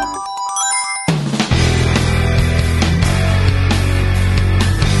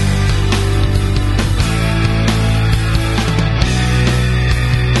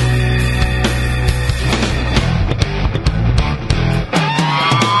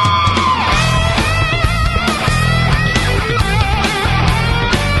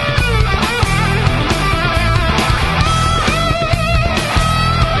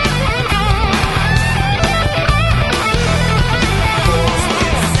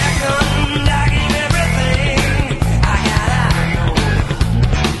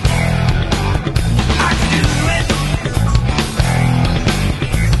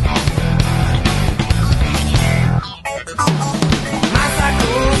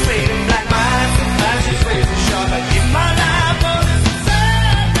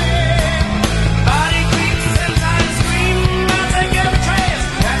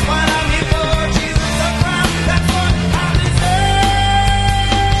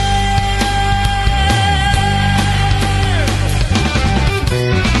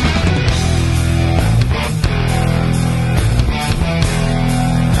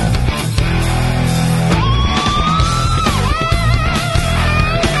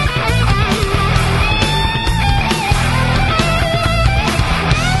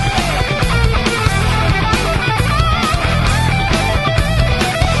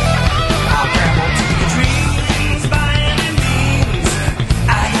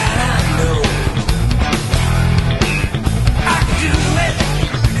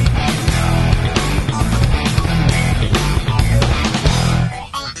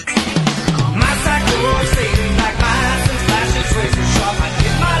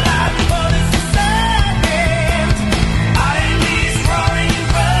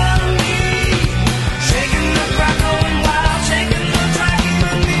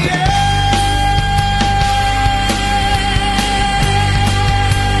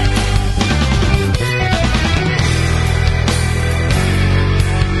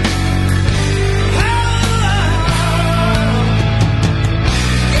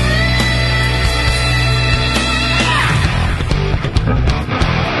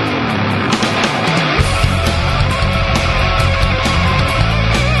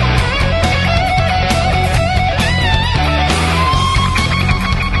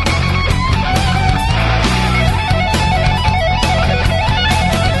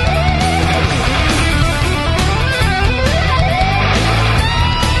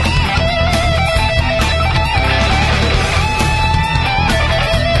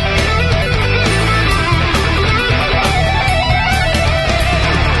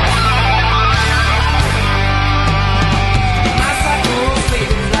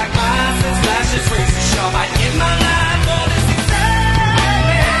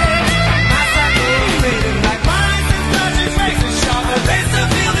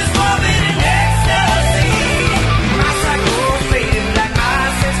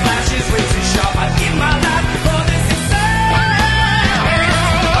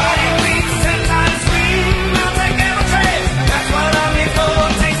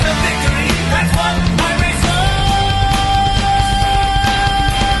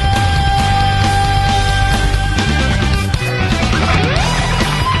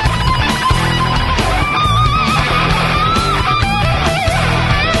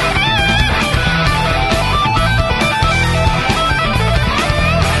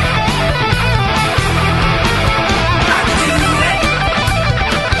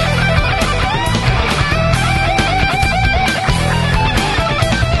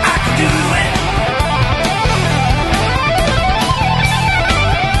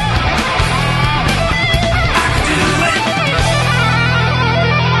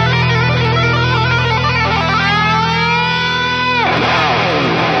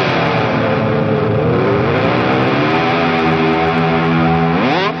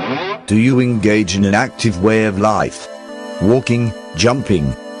 Do you engage in an active way of life? Walking,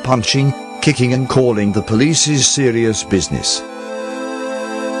 jumping, punching, kicking and calling the police is serious business.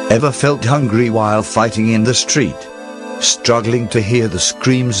 Ever felt hungry while fighting in the street? Struggling to hear the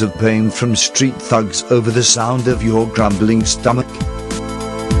screams of pain from street thugs over the sound of your grumbling stomach?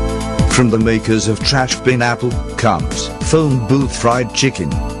 From the makers of Trash Bin Apple comes Phone Booth Fried Chicken.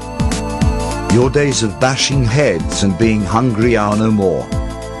 Your days of bashing heads and being hungry are no more.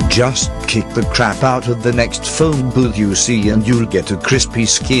 Just kick the crap out of the next phone booth you see and you'll get a crispy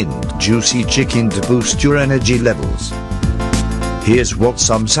skinned, juicy chicken to boost your energy levels. Here's what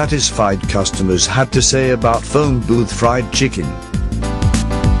some satisfied customers had to say about Phone Booth Fried Chicken.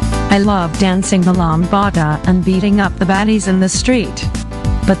 I love dancing the lambada and beating up the baddies in the street.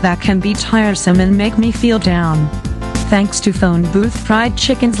 But that can be tiresome and make me feel down. Thanks to phone booth fried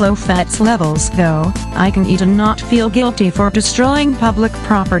chicken's low fats levels though, I can eat and not feel guilty for destroying public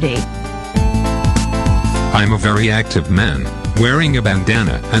property. I'm a very active man, wearing a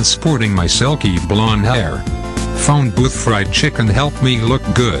bandana and sporting my silky blonde hair. Phone booth fried chicken helped me look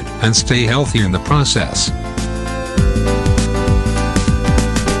good and stay healthy in the process.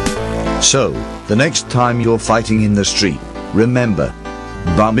 So, the next time you're fighting in the street, remember,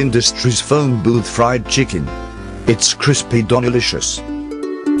 Bum Industries phone booth fried chicken. It's crispy delicious.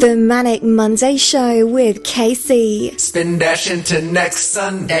 The Manic Monday Show with KC. Spin dash into next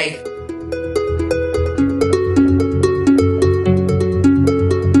Sunday.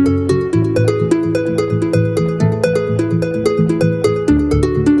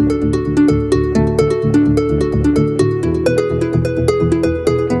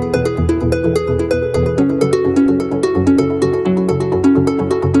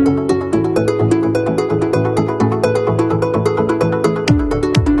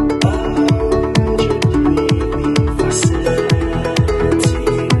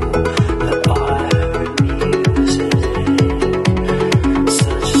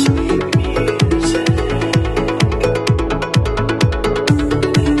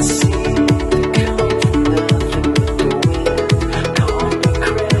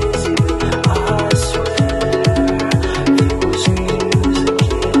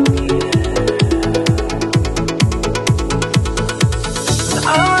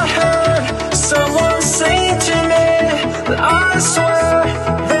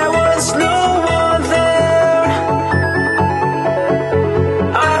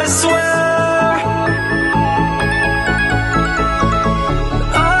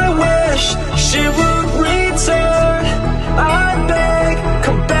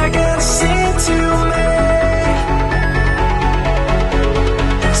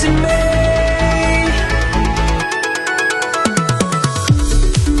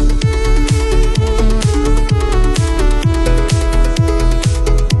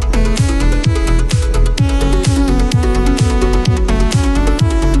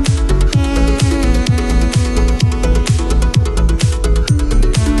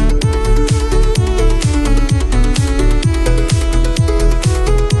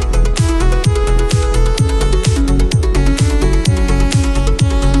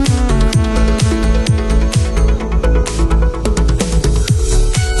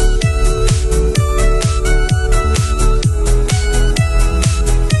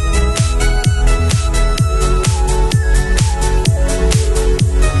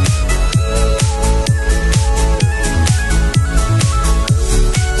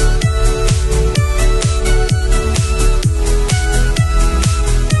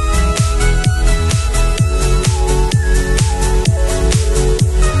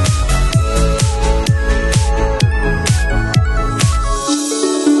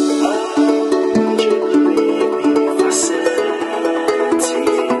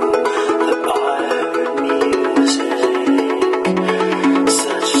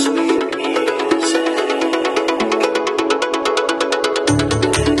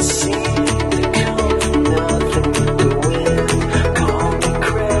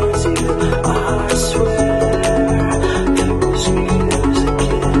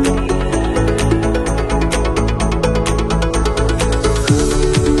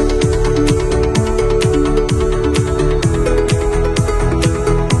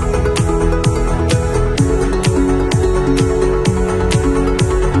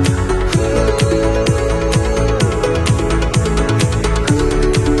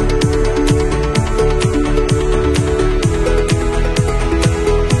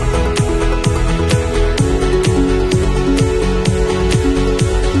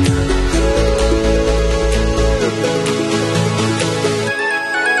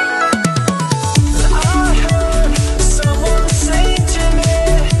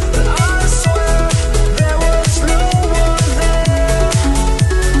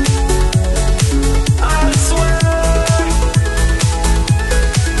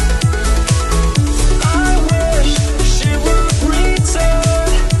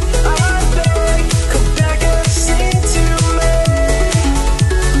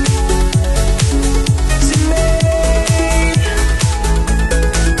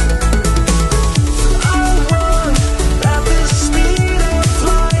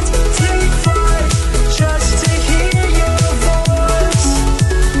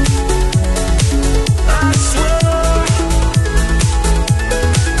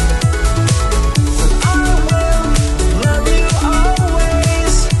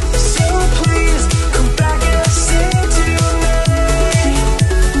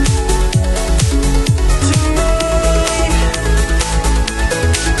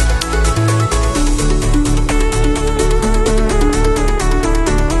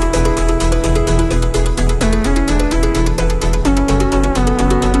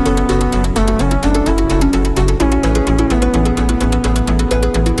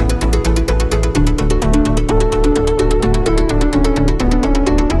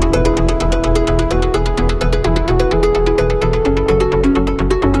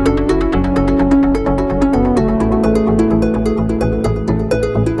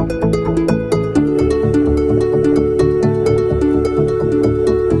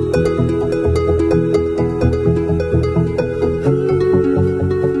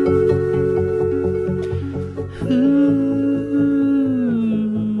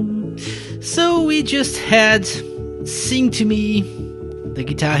 So we just had Sing to Me, the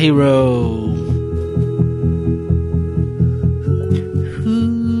Guitar Hero.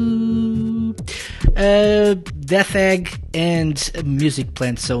 Death Egg and Music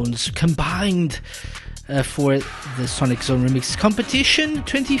Plant Zones combined for the Sonic Zone Remix competition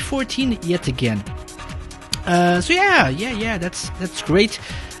 2014 yet again. So yeah, that's great.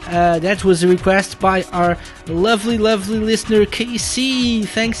 That was a request by our lovely listener KC.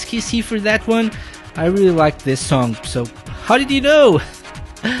 Thanks KC for that one. I really liked this song. So how did you know?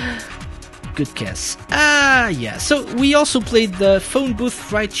 Good guess. Yeah. So we also played the Phone Booth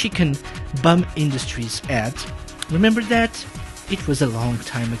Fried Chicken Bum Industries ad. Remember that? It was a long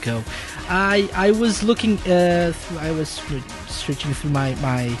time ago. I was looking. I was searching through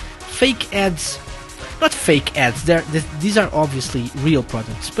my fake ads. Not fake ads. These are obviously real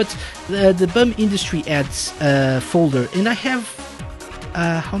products. But the Bum Industry ads folder, and I have.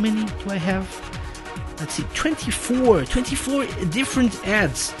 How many do I have? Let's see. 24 different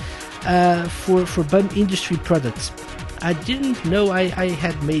ads. For Bum Industry products. I didn't know I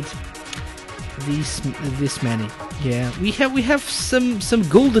had made this many. Yeah, we have some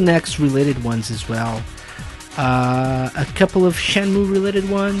Golden Axe related ones as well. A couple of Shenmue related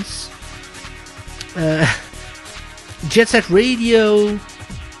ones. Jet Set Radio.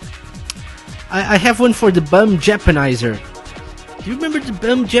 I have one for the Bum Japanizer. Do you remember the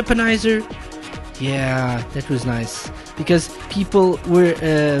Bum Japanizer? Yeah, that was nice. Because people were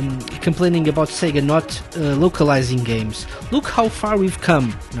complaining about Sega not localizing games. Look how far we've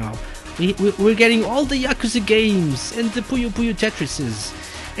come now. We're getting all the Yakuza games, and the Puyo Puyo Tetrises,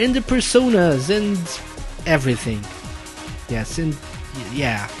 and the Personas, and everything. Yes, and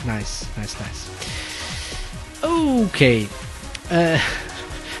yeah, nice. Okay.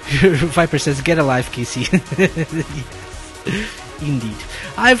 Viper says, get a life, Casey. Indeed.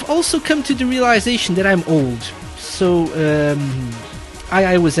 I've also come to the realization that I'm old. So,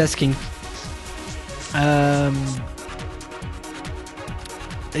 I was asking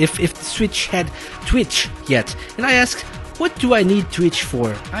if the Switch had Twitch yet. And I asked, what do I need Twitch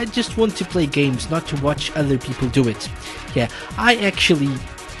for? I just want to play games, not to watch other people do it. Yeah, I actually,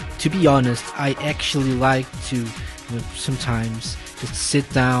 to be honest, I actually like to sometimes just sit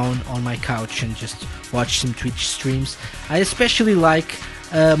down on my couch and just watch some Twitch streams. I especially like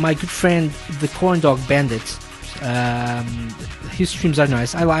my good friend, the Corn Dog Bandit. His streams are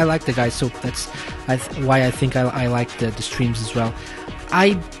nice. I like the guy, so that's why I think I like the streams as well.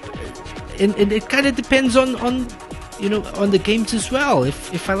 And it kind of depends on the games as well.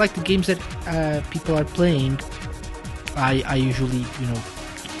 If I like the games that people are playing, I usually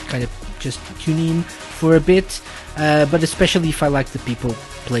kind of just tune in for a bit. But especially if I like the people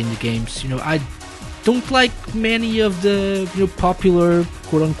playing the games, I don't like many of the popular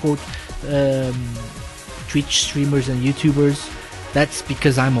quote unquote Twitch streamers and YouTubers. That's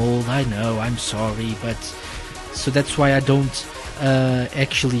because I'm old. I know. I'm sorry, but so that's why I don't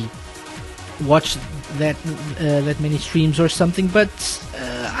actually watch that many streams or something. But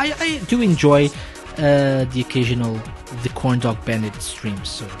I do enjoy the occasional the Corn Dog Bandit streams.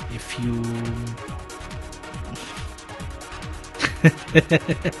 So if you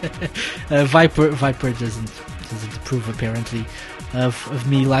Viper doesn't approve apparently of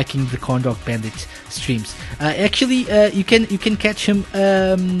me liking the Corn Dog Bandit streams. Actually, you can catch him.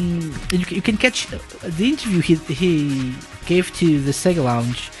 You can catch the interview he gave to the Sega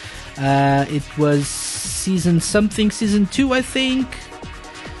Lounge. It was season 2, I think.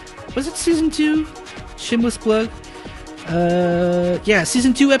 Was it season 2? Shameless plug. Yeah,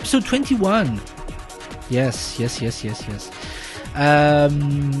 season 2, episode 21. Yes.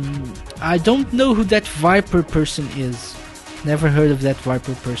 I don't know who that Viper person is. Never heard of that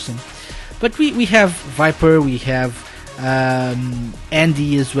Viper person. But we have Viper, we have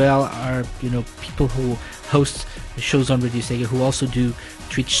Andy as well, are people who host shows on Radio Sega who also do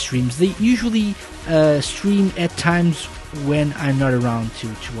Twitch streams. They usually stream at times when I'm not around to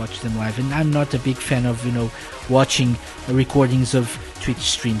watch them live, and I'm not a big fan of watching recordings of Twitch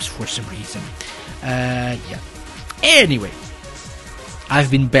streams for some reason. Yeah. Anyway, I've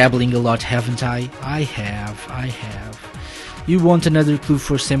been babbling a lot, haven't I? I have. You want another clue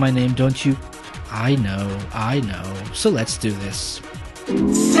for Say My Name, don't you? I know. So let's do this.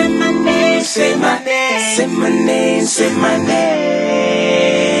 Say my name, say my name, say my name, say my name.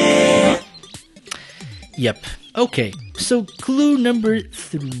 Yep. Okay. So clue number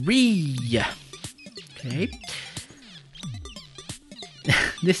 3. Okay.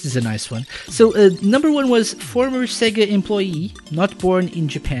 This is a nice one. So number 1 was former Sega employee, not born in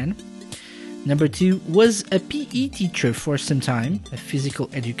Japan. Number 2 was a PE teacher for some time, a physical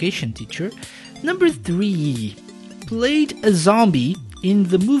education teacher. Number 3 played a zombie in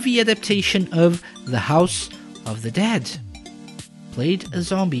the movie adaptation of The House of the Dead. Played a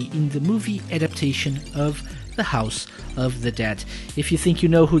zombie in the movie adaptation of The House of the Dead. If you think you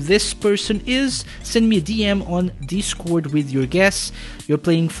know who this person is, send me a DM on Discord with your guess. You're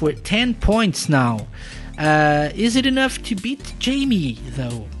playing for 10 points now. Is it enough to beat Jamie,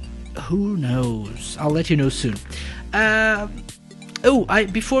 though? Who knows? I'll let you know soon.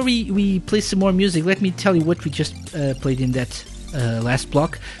 Before we play some more music, let me tell you what we just played in that last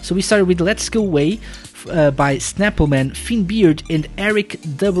block. So we started with Let's Go Away by Snappleman, Finbeard, and Eric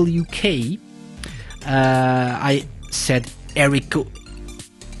WK. I said Erichuk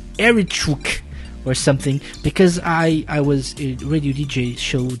or something because I was radio DJ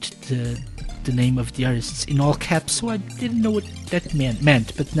showed the name of the artists in all caps, so I didn't know what that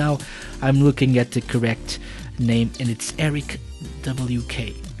meant, but now I'm looking at the correct name and it's Eric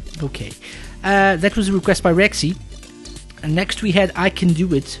WK. Okay, that was a request by Rexy. And next we had I Can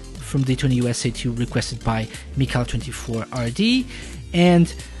Do It from Daytona USA 2, requested by Mikal24RD,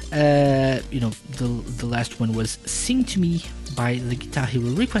 and the last one was Sing to Me by the Guitar Hero,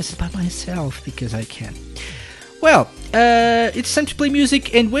 requested by myself because I can. Well, it's time to play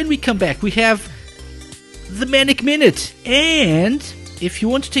music, and when we come back, we have the Manic Minute. And if you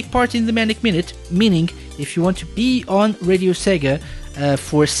want to take part in the Manic Minute, meaning if you want to be on Radio Sega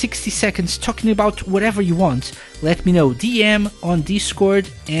for 60 seconds talking about whatever you want, let me know. DM on Discord,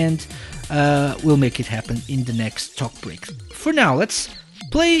 and we'll make it happen in the next talk break. For now, let's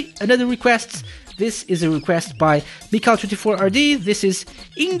play another request. This is a request by Mikal24RD. This is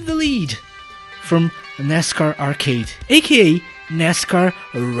In the Lead from NASCAR Arcade, aka NASCAR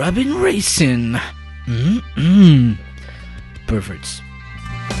Robin Racing. Perverts.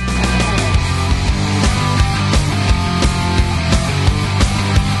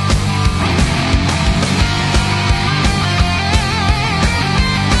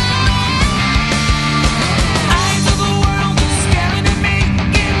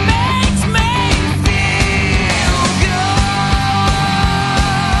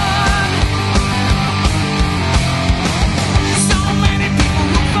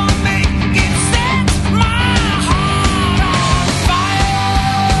 Fire!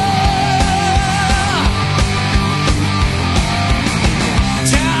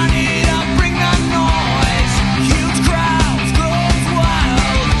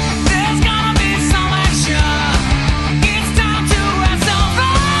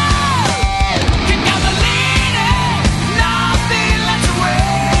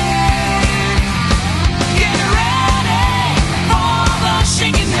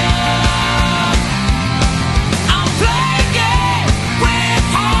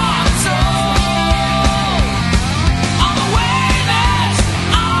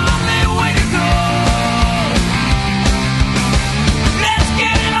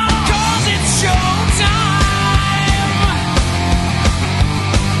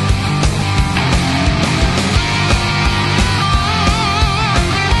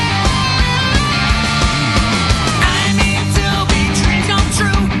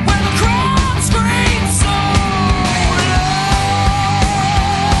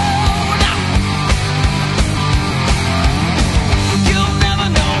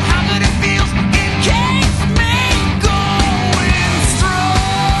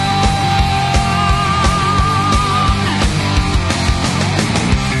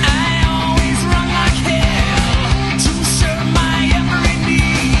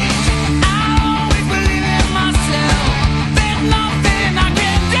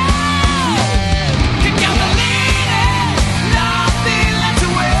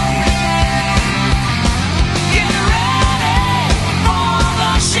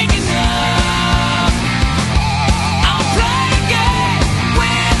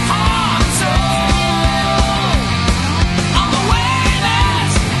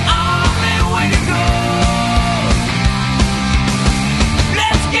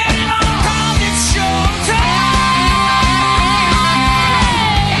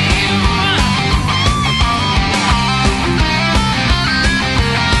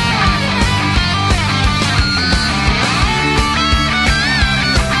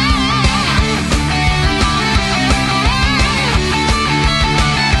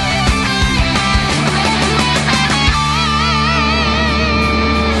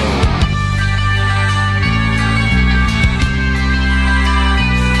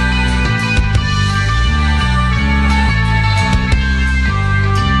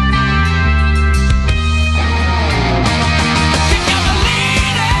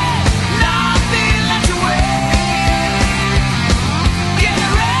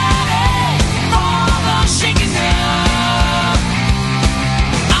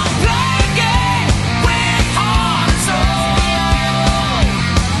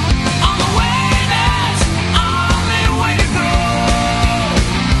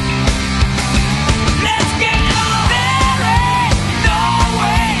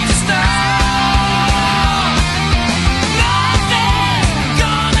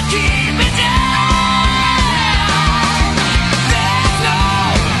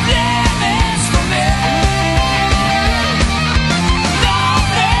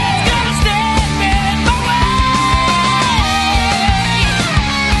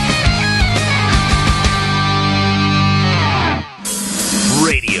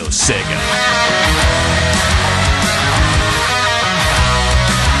 SEGA.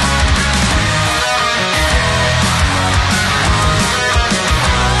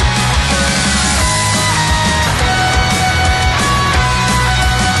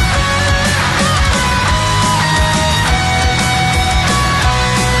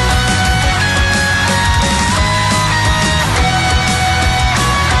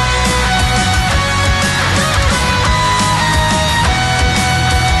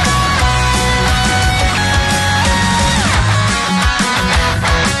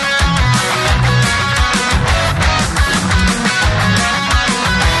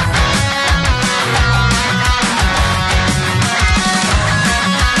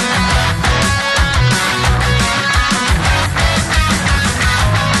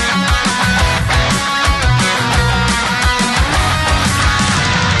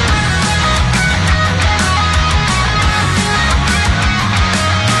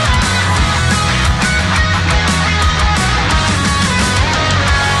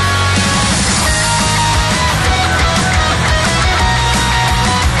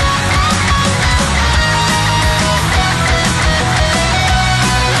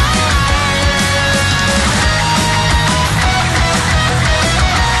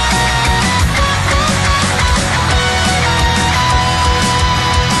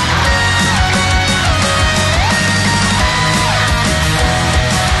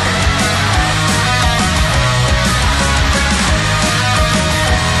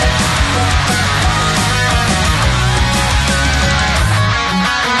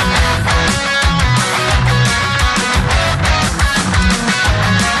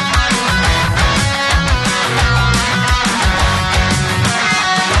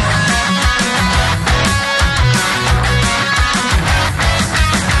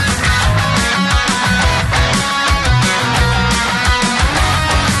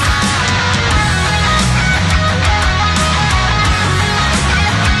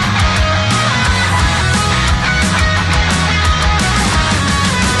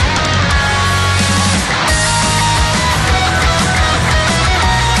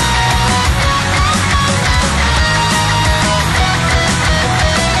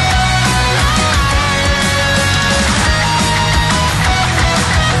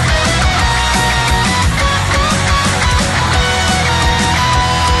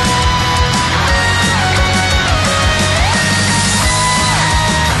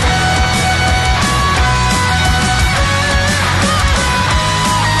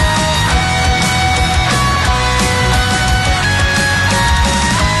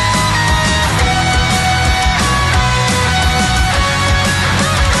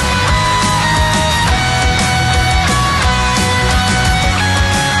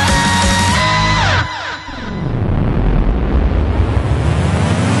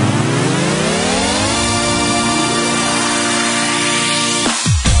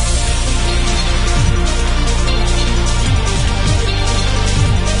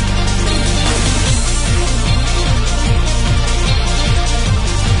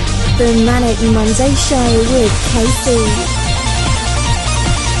 The Manic Monday Show with Casey.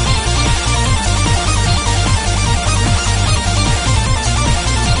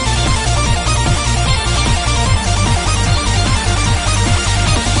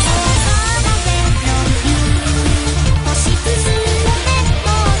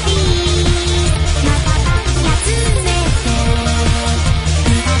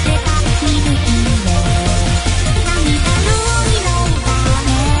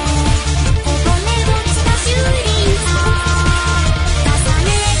 Shooting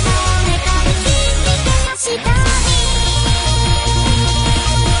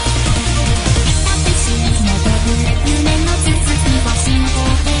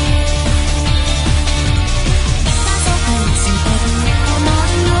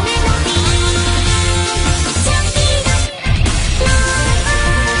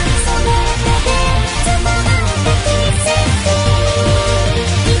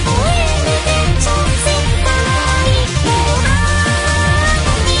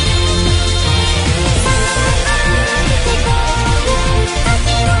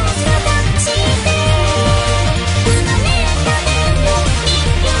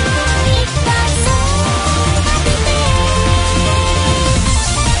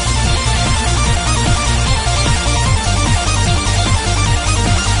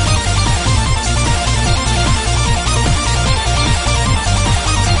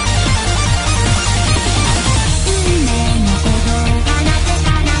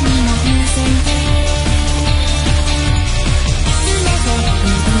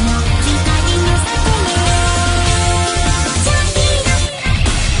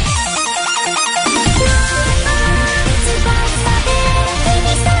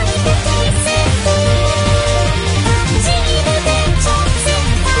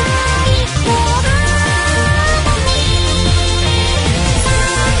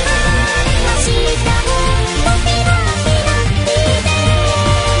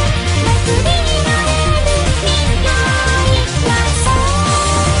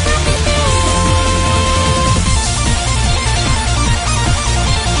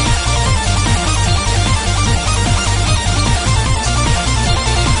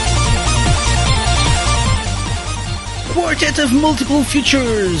Quartet of Multiple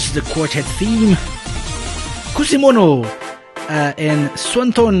Futures, the quartet theme. Cusimono and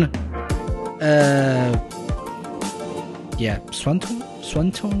Swanton.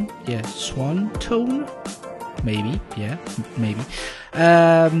 Swanton? Yeah, Swanton? Maybe.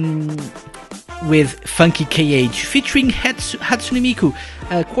 With Funky KH, featuring Hatsune Miku.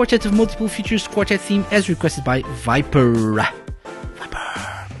 Quartet of Multiple Futures quartet theme as requested by Viper.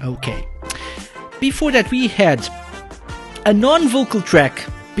 Okay. Before that, we had a non-vocal track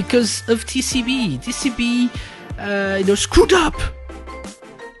because of TCB. TCB, screwed up.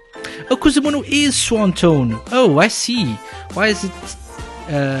 Oh, Cusimono is Swanton. Oh, I see. Why is it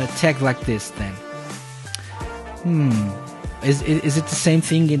tagged like this then? Is it the same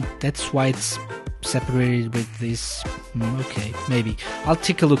thing? And that's why it's separated with this. Okay, maybe I'll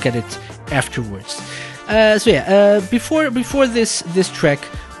take a look at it afterwards. Before this track,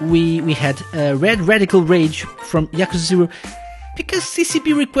 we had Red Radical Rage from Yakuza 0 because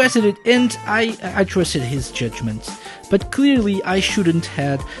CCP requested it, and I trusted his judgment. But clearly, I shouldn't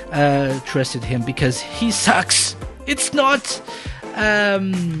have trusted him because he sucks. It's not a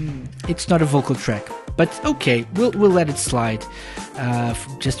vocal track. But okay, we'll let it slide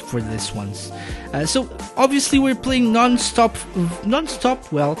just for this once. So obviously we're playing non-stop.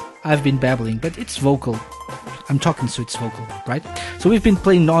 Well, I've been babbling, but it's vocal. I'm talking, so it's vocal, right? So we've been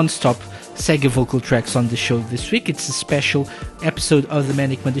playing non-stop SEGA vocal tracks on the show this week. It's a special episode of the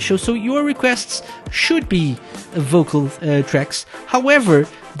Manic Monday Show, so your requests should be vocal tracks. However,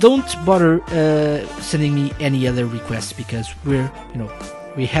 don't bother sending me any other requests because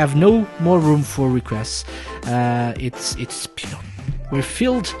we have no more room for requests. We're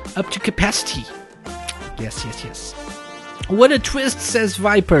filled up to capacity. Yes. What a twist, says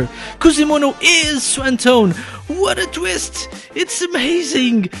Viper. Cusimono is Swanton. What a twist! It's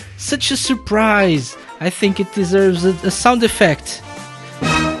amazing. Such a surprise. I think it deserves a sound effect.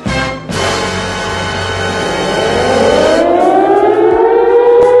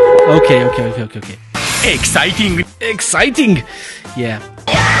 Okay. Exciting. Yeah.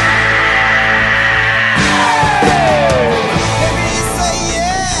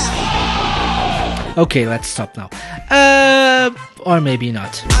 Okay, let's stop now. Or maybe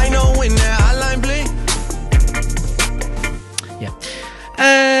not. I know when the hotline bling. Yeah.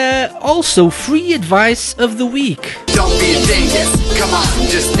 Also, free advice of the week. Don't be a dingus. Come on,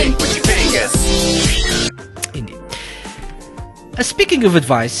 just think with your fingers. Indeed. Speaking of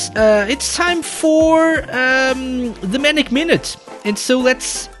advice, it's time for the Manic Minute. And so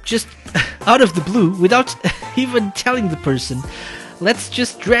let's just, out of the blue, without even telling the person, let's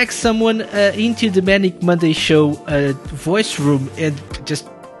just drag someone into the Manic Monday Show voice room and just...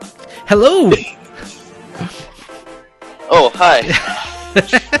 Hello! Oh, hi.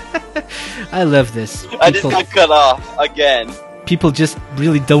 I love this. I just got cut off again. People just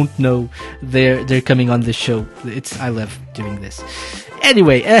really don't know they're coming on the show. I love doing this.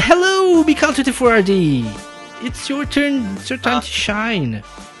 Anyway, hello, Mikal24RD. It's your turn. It's your time to shine.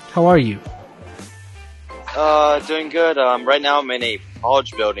 How are you? Doing good. Right now I'm in a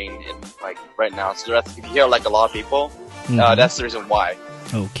college building, right now. So if you hear a lot of people, that's the reason why.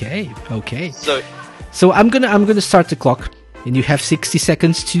 Okay. So I'm gonna start the clock, and you have 60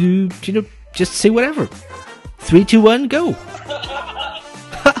 seconds to just say whatever. 3, 2, 1, go.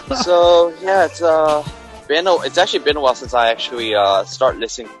 So yeah, it's actually been a while since I actually start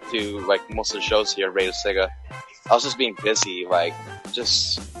listening to most of the shows here at Radio SEGA. I was just being busy,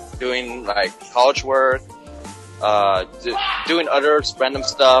 just doing college work, doing other random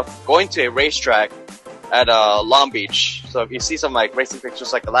stuff, going to a racetrack at Long Beach. So if you see some racing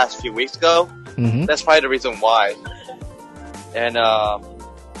pictures the last few weeks ago, that's probably the reason why. And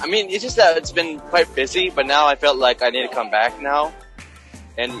it's just that it's been quite busy, but now I felt like I need to come back now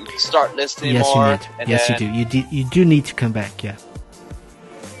and start listening more. Yes, you do. You do need to come back. Yeah.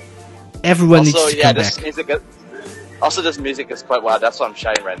 Everyone needs to come back. Also, this music is quite loud. That's why I'm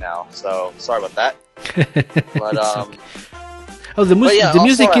shouting right now. So sorry about that. But the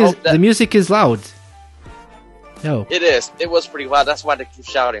music is loud. No, it is. It was pretty loud. That's why they keep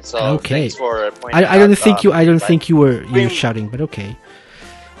shouting. So okay. Thanks for pointing I don't think you. I don't think you were shouting, but okay.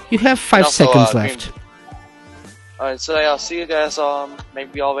 You have 5 seconds left. Alright, so I'll see you guys.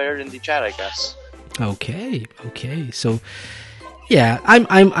 Maybe all there in the chat, I guess. Okay. So. Yeah, I'm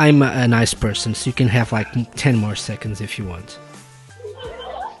a nice person, so you can have 10 more seconds if you want.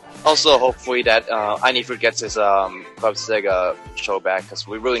 Also, hopefully that I Need Fruit gets his Club SEGA show back, because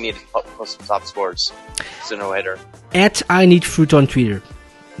we really need to post some top scores sooner or later. At I Need Fruit on Twitter.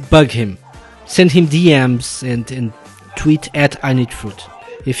 Bug him. Send him DMs and tweet at I Need Fruit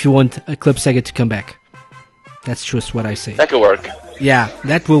if you want Club SEGA to come back. That's just what I say. That could work. Yeah,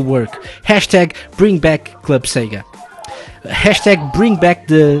 that will work. Hashtag bring back Club Sega. Hashtag bring back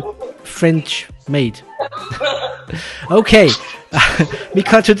the French maid. Okay.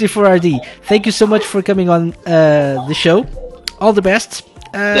 Mika24RD, thank you so much for coming on the show. All the best.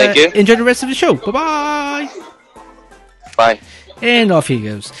 Thank you. Enjoy the rest of the show. Bye-bye. Bye. And off he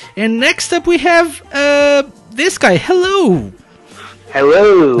goes. And next up we have this guy. Hello.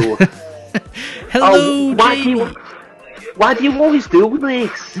 Hello. Hello, why do you always do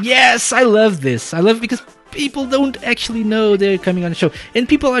this? Yes, I love this. I love it because people don't actually know they're coming on the show. And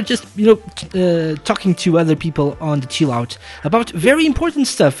people are just, talking to other people on the chill out about very important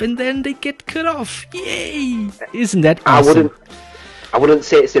stuff, and then they get cut off. Yay! Isn't that awesome? I wouldn't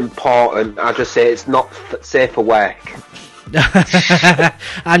say it's important. I'd just say it's not safe for work.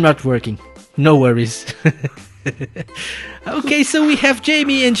 I'm not working. No worries. Okay, so we have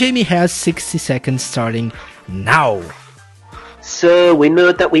Jamie, and Jamie has 60 seconds starting now. So, we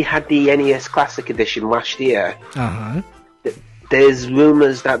know that we had the NES Classic Edition last year. Uh-huh. There's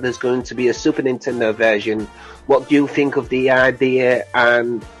rumours that there's going to be a Super Nintendo version. What do you think of the idea,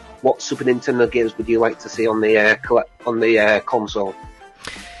 and what Super Nintendo games would you like to see on the console?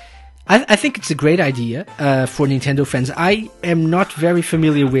 I think it's a great idea for Nintendo fans. I am not very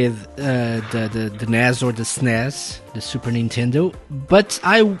familiar with the NES or the SNES, the Super Nintendo, but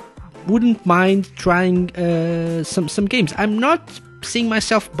I wouldn't mind trying some games. I'm not seeing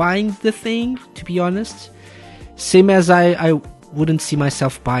myself buying the thing, to be honest. Same as I wouldn't see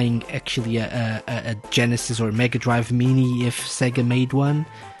myself buying actually a Genesis or Mega Drive Mini if Sega made one,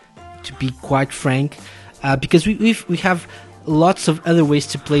 to be quite frank, because we have lots of other ways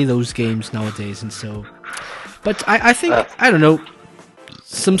to play those games nowadays, and so. But I think I don't know,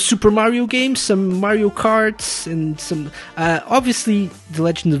 some Super Mario games, some Mario Karts, and some obviously The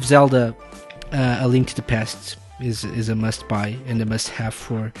Legend of Zelda: A Link to the Past is a must buy and a must have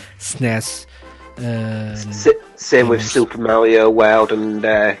for SNES. Same with Super Mario World and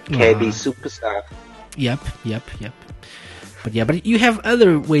KB Superstar. Yep. But you have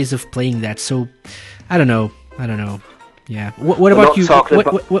other ways of playing that, so I don't know. Yeah. What about you?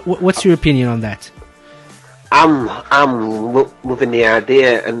 What's your opinion on that? I'm loving the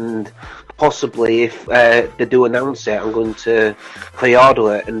idea, and possibly if they do announce it, I'm going to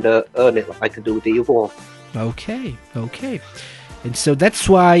pre-order it and earn it like I do with the other one. Okay. And so that's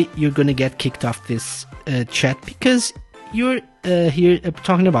why you're going to get kicked off this chat, because you're here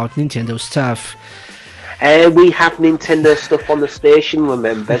talking about Nintendo stuff. We have Nintendo stuff on the station,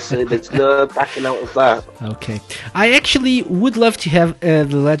 remember, so there's no backing out of that. Okay. I actually would love to have The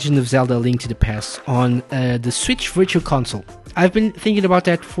Legend of Zelda: A Link to the Past on the Switch Virtual Console. I've been thinking about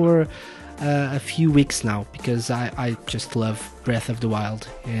that for a few weeks now, because I just love Breath of the Wild,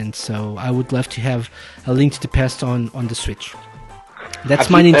 and so I would love to have A Link to the Past on the Switch.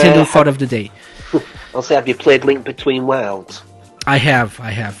 That's my Nintendo thought of the day. I'll say, have you played Link Between Worlds? I have,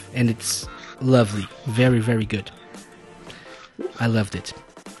 and it's lovely. Very, very good. I loved it.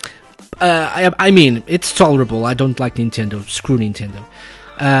 I mean, it's tolerable. I don't like Nintendo. Screw Nintendo.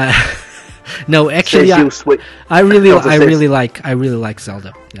 No, actually, I really like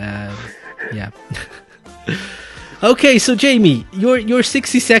Zelda. Yeah. Okay, so Jamie, your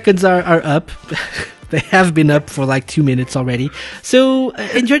 60 seconds are up. They have been up for like 2 minutes already. So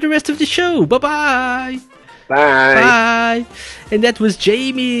enjoy the rest of the show. Bye-bye. Bye. And that was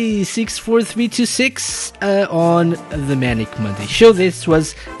Jamie 64326 on the Manic Monday Show. This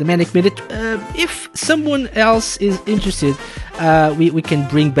was the Manic Minute. If someone else is interested, we can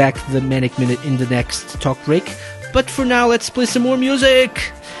bring back the Manic Minute in the next talk break. But for now, let's play some more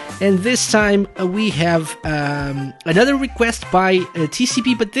music. And this time we have another request by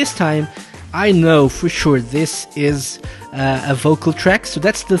TCP, but this time I know for sure this is a vocal track, so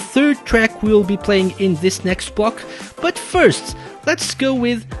that's the third track we'll be playing in this next block. But first, let's go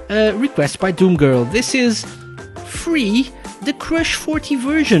with a request by Doomgirl. This is Free, the Crush 40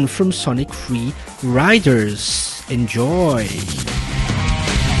 version from Sonic Free Riders. Enjoy!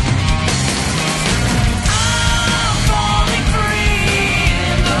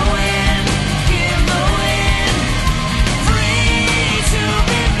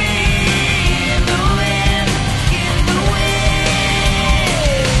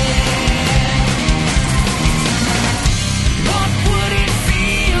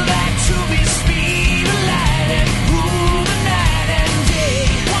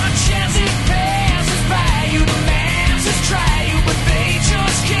 Watch as it passes by you, the masses try you, but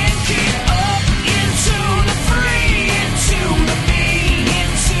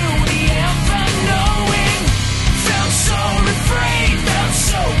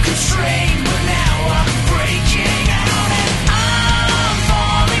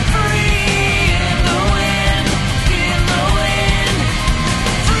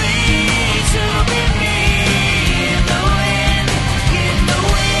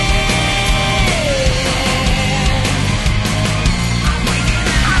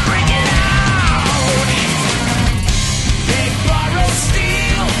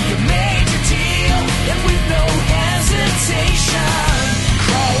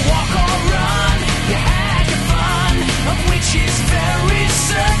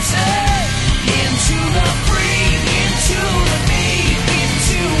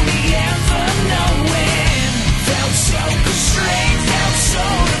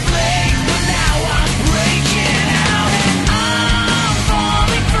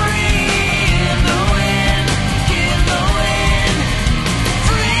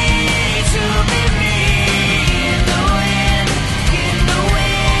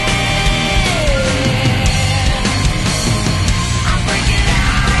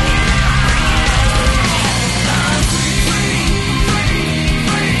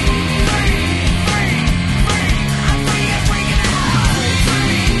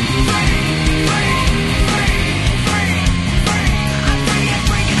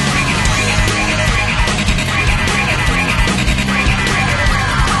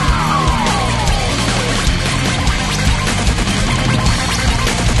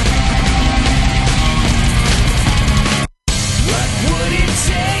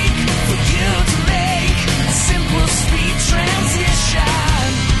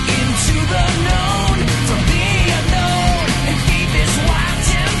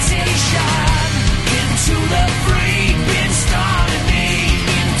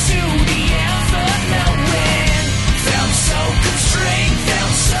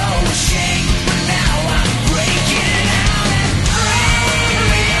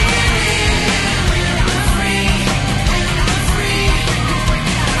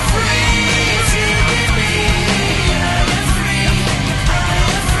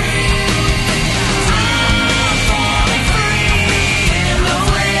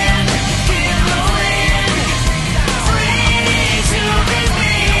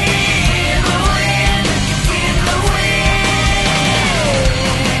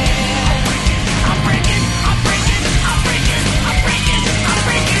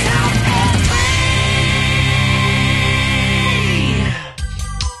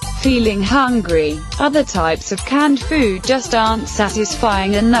hungry. Other types of canned food just aren't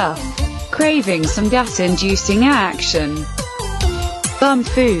satisfying enough. Craving some gas-inducing action. Bum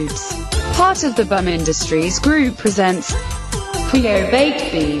foods. Part of the Bum Industries Group presents Puyo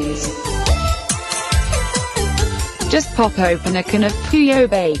baked beans. Just pop open a can of Puyo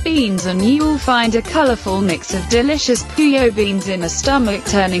baked beans and you'll find a colorful mix of delicious Puyo beans in a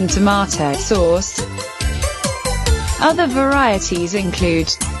stomach-turning tomato sauce. Other varieties include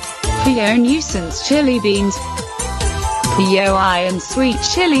Puyo nuisance chili beans, Puyo iron sweet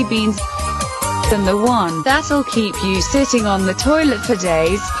chili beans, and the one that'll keep you sitting on the toilet for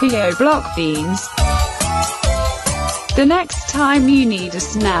days, Puyo block beans. The next time you need a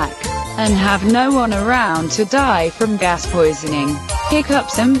snack and have no one around to die from gas poisoning, pick up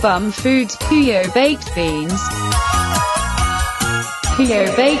some Bum Foods Puyo baked beans.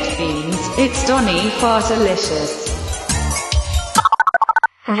 Puyo baked beans, it's Donny far delicious.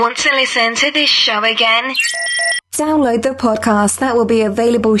 Want to listen to this show again? Download the podcast that will be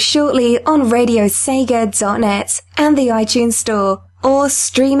available shortly on radiosega.net and the iTunes Store, or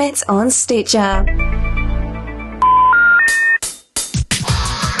stream it on Stitcher.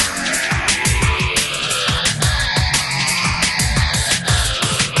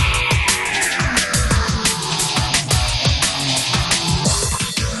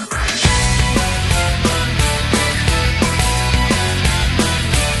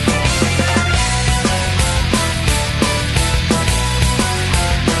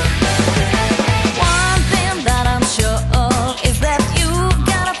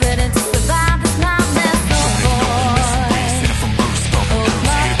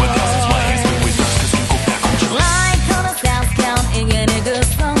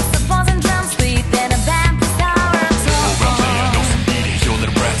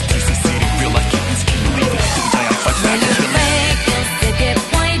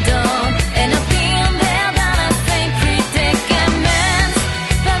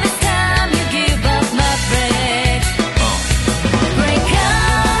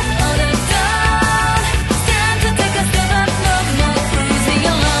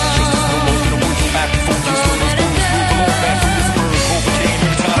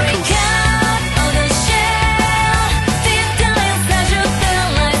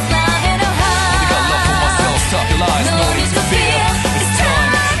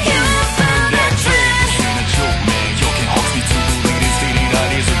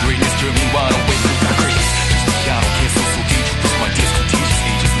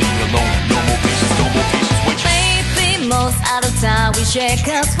 Check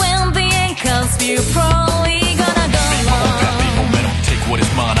us when the end comes, we're probably gonna go long. Take what is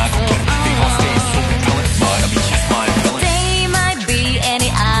mine, I can get it. They all stay so repellent, mine, I'll be just my repellent. Day might be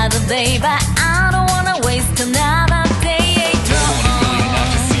any other day, but I don't wanna waste another day. Drunk. I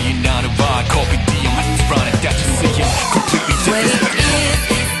just see it now, the vibe, copy D, I'm just running, that you see it completely different. What it is,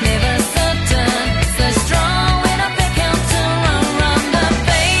 it's never certain, so strong when I pick out to run the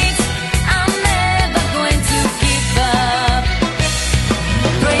fate. I'm never going to give up.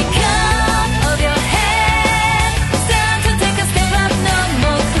 Break up of your head. It's time to take a step up, no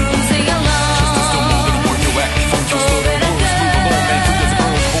more cruising along. Just don't know that work your act before you slow the rules. Move along, man, who doesn't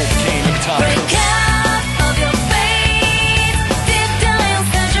earn hope, came every time. Break up of your faith. Deep down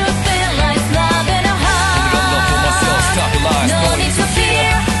inside you feel like love in a heart. Only got love for myself, stop your lies. No need to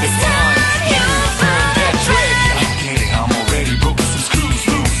fear, it's time you burn that dread. I get it, I'm already broken some screws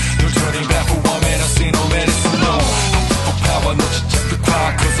loose. No turning back for one man, I've seen no medicine, no. I'm for power, not just the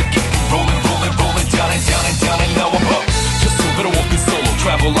cry, cause it kept me rolling, down and down and down, and now I'm up. Just so better walk me solo,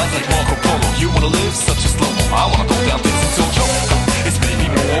 travel life like Marco Polo. You wanna live such a slow-mo, I wanna go down things in Sojo. It's made me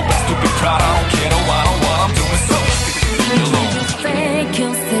more, best to be proud, I don't care, no, I know what I'm doing, so leave me alone. Fake you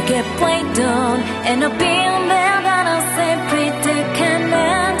still get played down, and I've been there, that I say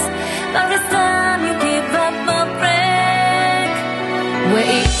predicament. But this time you give up my break. Where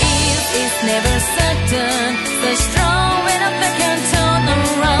it is never certain, so strong when I can turn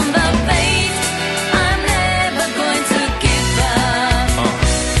around the fate. I'm never going to give up.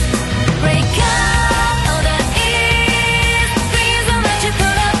 Break up all the ease.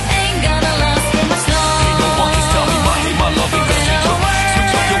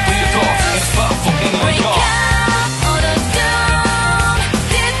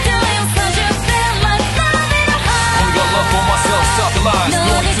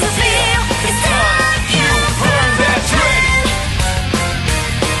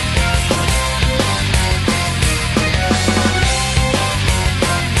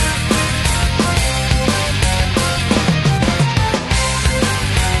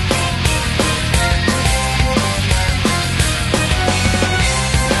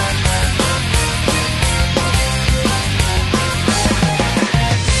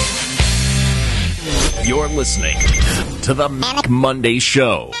 You're listening to the Manic Monday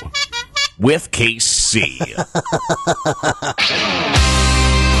Show with KC.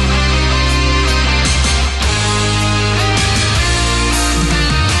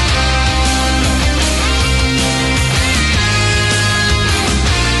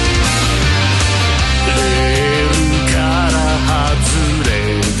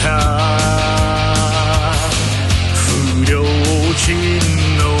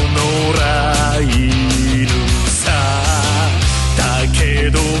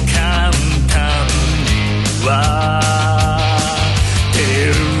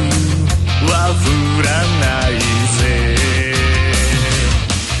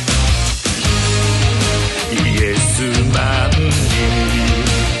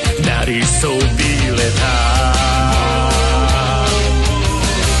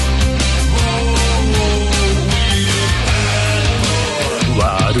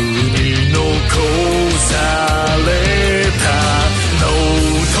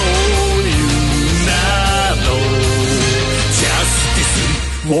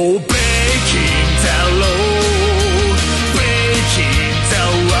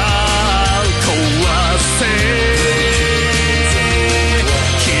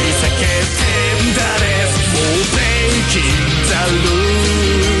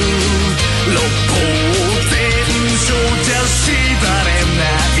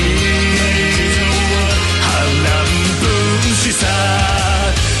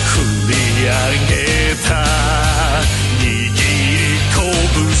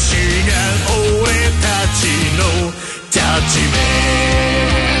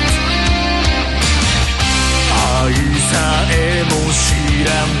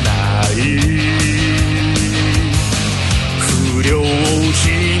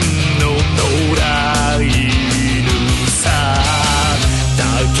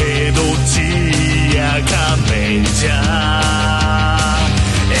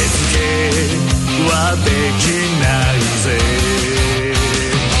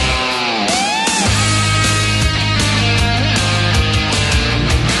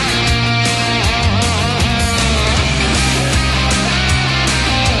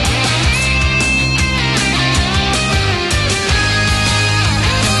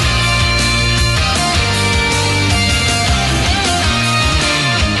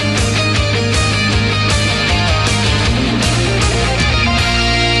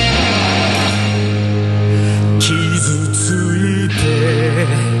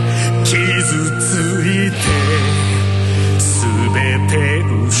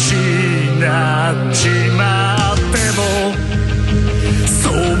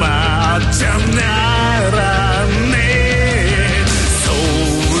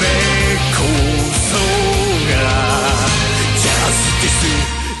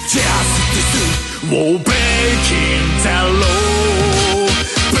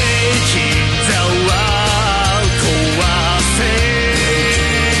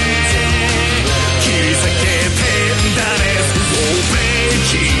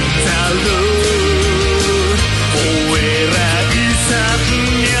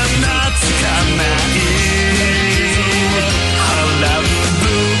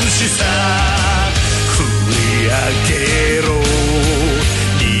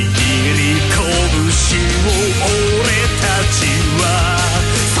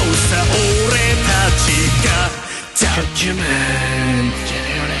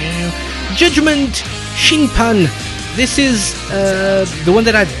 Judgment Shinpan. This is the one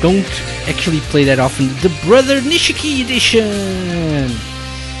that I don't actually play that often. The Brother Nishiki edition.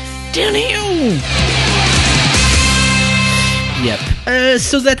 Down here. Yep.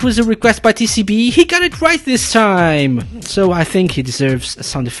 So that was a request by TCB. He got it right this time. So I think he deserves a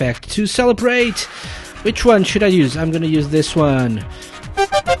sound effect to celebrate. Which one should I use? I'm gonna use this one.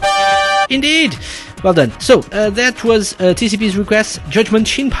 Indeed. Well done. So, that was TCP's request, Judgment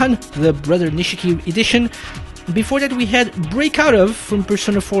Shinpan, the Brother Nishiki edition. Before that, we had Break Out Of from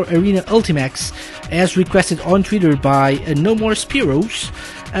Persona 4 Arena Ultimax, as requested on Twitter by No More Spiros.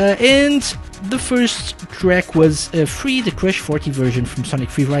 And the first track was Free, the Crush 40 version from Sonic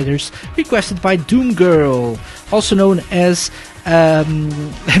Free Riders, requested by Doom Girl, also known as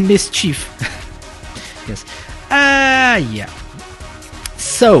Mischief. Yes. Yeah.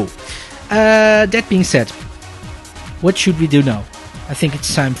 So, that being said, what should we do now? I think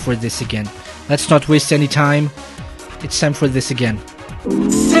it's time for this again. Let's not waste any time. It's time for this again.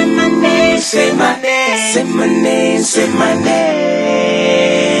 Say my name, say my name, say my name, say my name.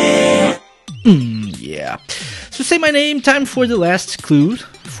 Yeah. So say my name, time for the last clue,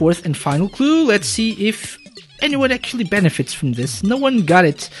 fourth and final clue. Let's see if anyone actually benefits from this. No one got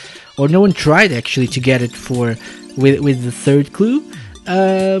it or no one tried actually to get it with the third clue.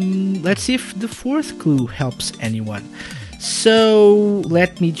 Let's see if the fourth clue helps anyone. So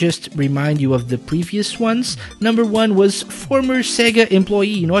let me just remind you of the previous ones. Number 1 was former SEGA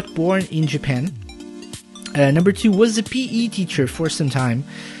employee not born in Japan. Number 2 was a PE teacher for some time.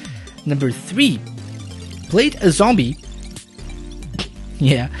 Number 3 played a zombie.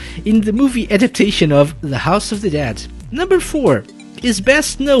 Yeah, in the movie adaptation of The House of the Dead. Number 4 is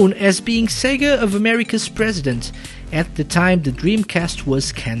best known as being SEGA of America's president at the time the Dreamcast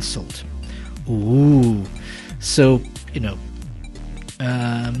was cancelled. Ooh, so,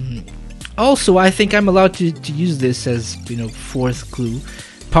 also I think I'm allowed to use this as, fourth clue,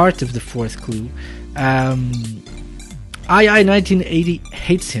 part of the fourth clue. II1980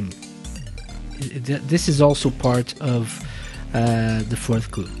 hates him. This is also part of the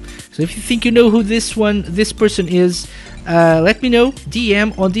fourth clue. So if you think you know who this person is, let me know.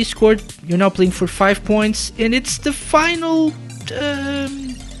 DM on Discord. You're now playing for 5 points, and it's the final.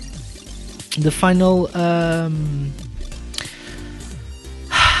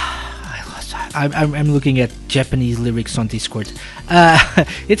 I'm looking at Japanese lyrics on Discord.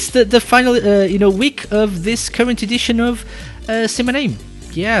 It's the final week of this current edition of Say My Name.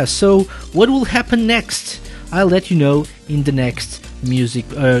 Yeah. So what will happen next? I'll let you know in the next music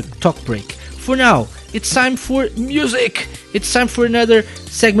talk break. For now, it's time for music. It's time for another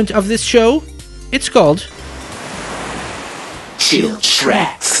segment of this show. It's called Chill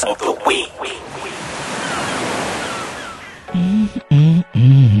Tracks of the Week.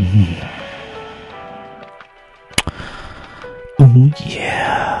 Oh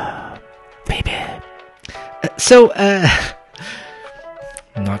yeah, baby.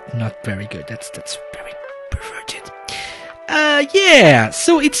 Not very good. That's very perverted. Yeah,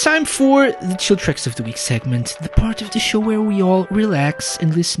 so it's time for the Chill Tracks of the Week segment, the part of the show where we all relax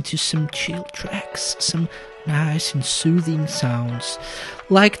and listen to some chill tracks, some nice and soothing sounds,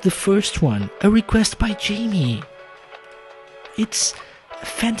 like the first one, a request by Jamie. It's a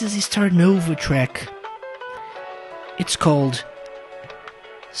Phantasy Star Nova track. It's called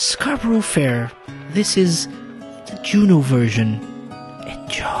Scarborough Fair. This is the Juno version.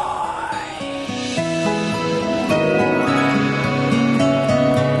 Enjoy.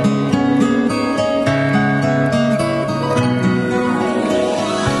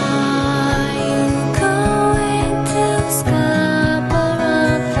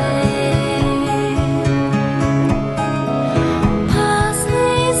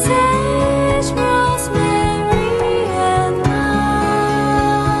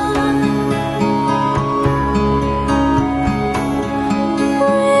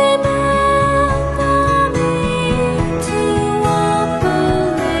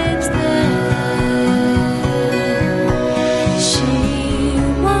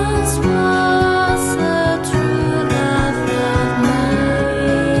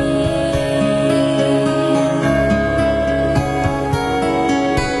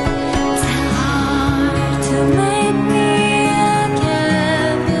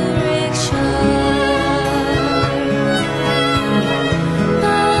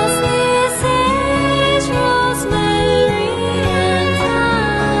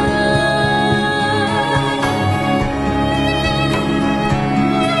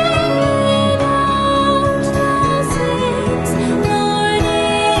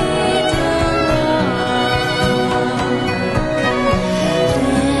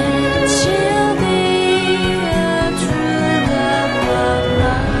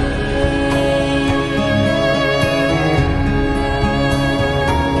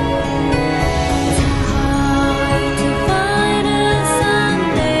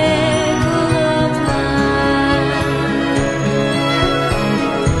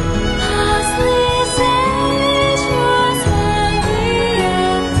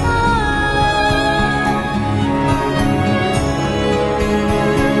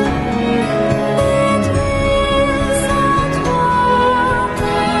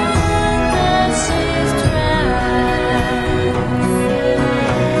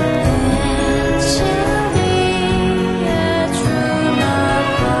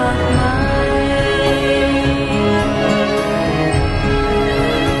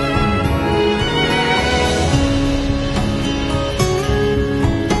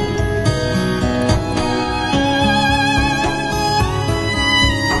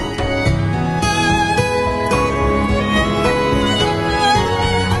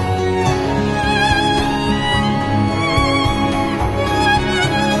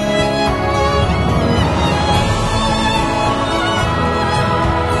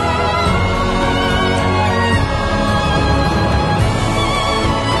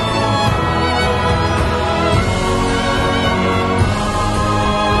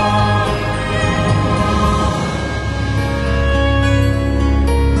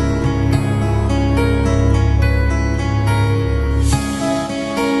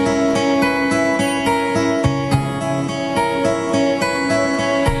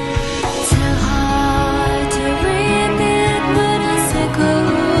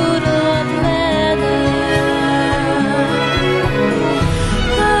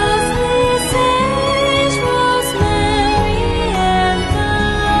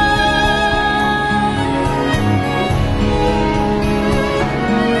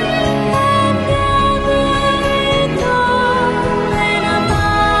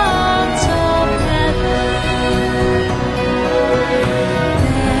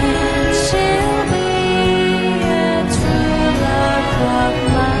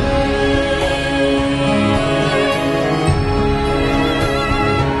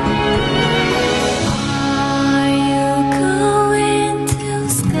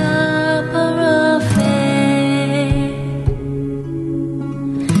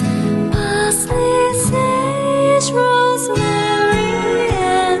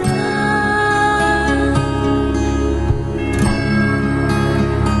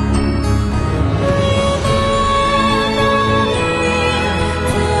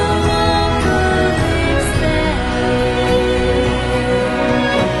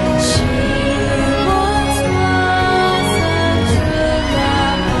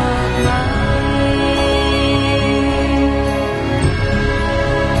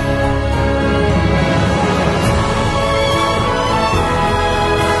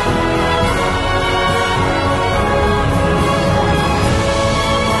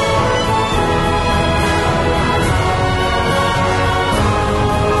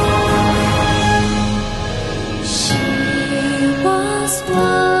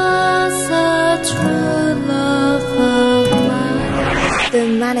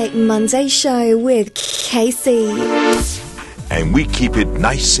 Manic Monday Show with Casey. And we keep it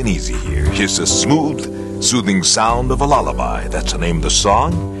nice and easy here. Here's the smooth, soothing sound of a lullaby. That's the name of the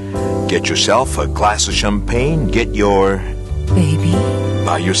song. Get yourself a glass of champagne. Get your baby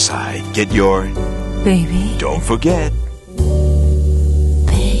by your side. Get your baby. Don't forget.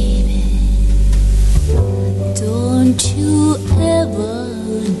 Don't you ever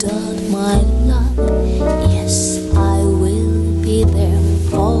doubt my love. Yes, I will be there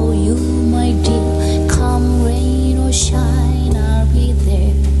for you, my dear. Come rain or shine, I'll be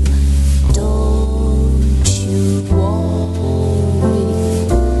there. Don't you worry.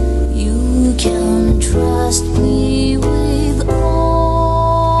 You can trust me with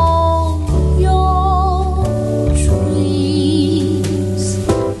all your dreams.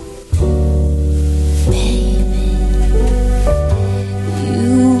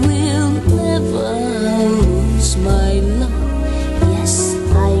 My love, yes,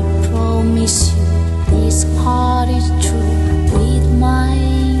 I promise you this heart is true with my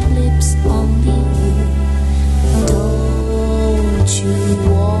lips only you. Don't you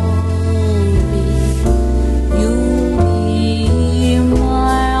worry, you'll be in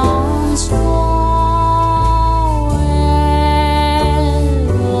my arms forever.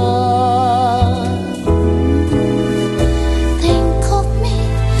 Think of me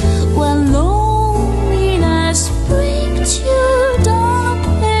when loneliness brings you down,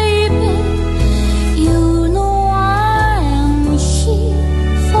 baby. You know I'm here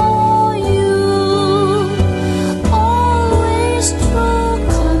for you. Always true,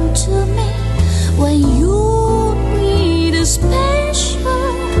 come to me when you need a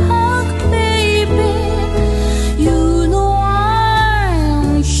special hug, baby. You know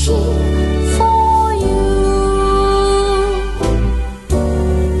I'm here for you,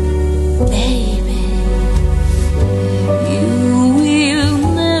 baby. You will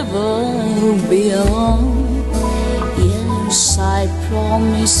never be alone. Yes, I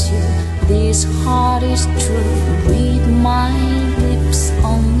promise you this heart is true with my lips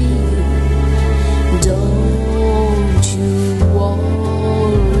only you. Don't you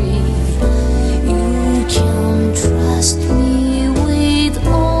worry, you can trust me with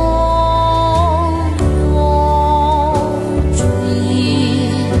all your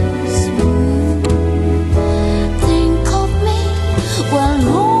dreams. Think of me when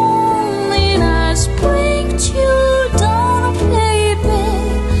loneliness brings you down, baby.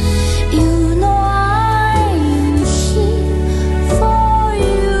 You know I'm here for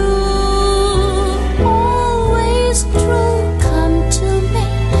you. Always true, come to me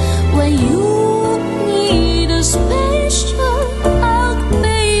when you need a special hug,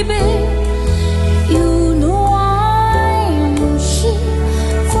 baby. You know I'm here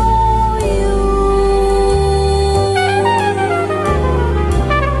for you.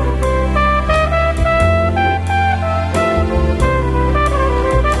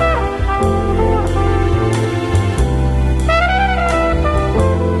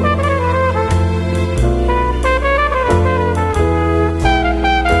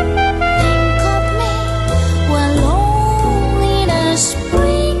 Think of me when loneliness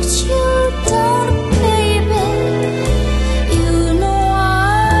brings you down, baby. You know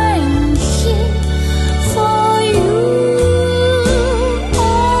I'm here for you.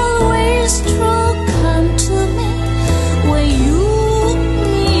 Always true, come to me when you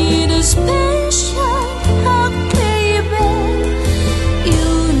need a special hug, baby. You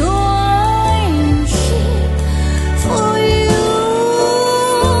know I'm here for you.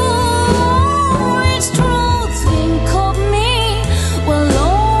 Always true, think of me when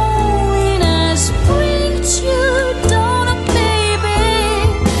loneliness brings you down, baby.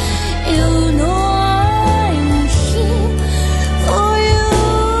 You know I'm here for you.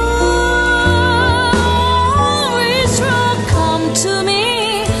 Always true, come to me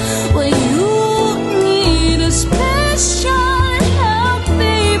when you need a special help,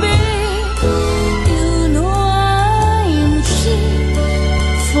 baby. You know I'm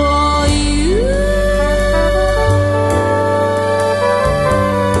here for you.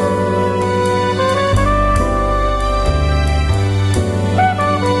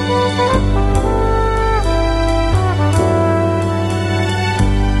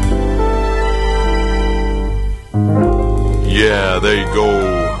 Yeah, there you go.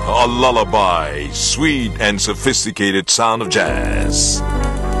 A lullaby, sweet and sophisticated sound of jazz.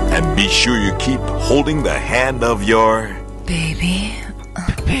 And be sure you keep holding the hand of your Baby.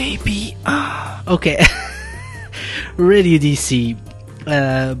 Baby. Okay. Radio DC.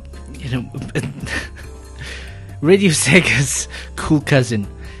 Radio Sega's cool cousin.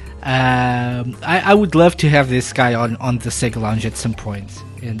 I would love to have this guy on the Sega Lounge at some point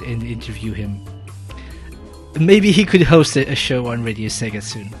and interview him. Maybe he could host a show on Radio Sega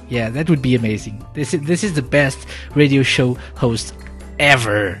soon. Yeah, that would be amazing. This is the best radio show host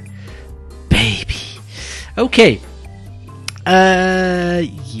ever, baby. Okay.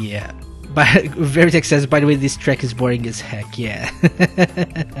 Yeah. But Veritex says, by the way, this track is boring as heck. Yeah.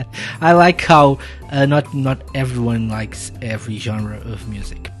 I like how not everyone likes every genre of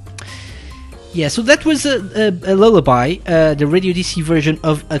music. Yeah, so that was a lullaby, the Radio DC version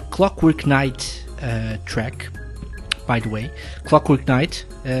of A Clockwork Night track, by the way. Clockwork Night,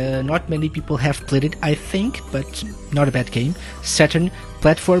 not many people have played it, I think, but not a bad game. Saturn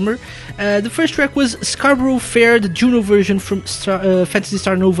platformer. The first track was Scarborough Fair, the Juno version from Phantasy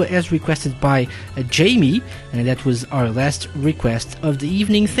Star Nova, as requested by Jamie, and that was our last request of the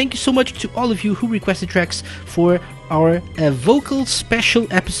evening. Thank you so much to all of you who requested tracks for our vocal special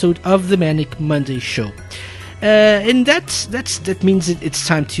episode of the Manic Monday Show. And that means it's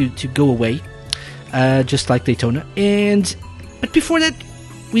time to go away, just like Daytona. But before that,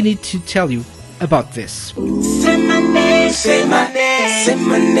 we need to tell you about this. Say my name, say my name, say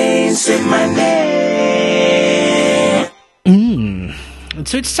my name, say my name. And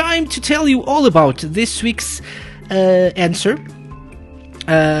so it's time to tell you all about this week's answer,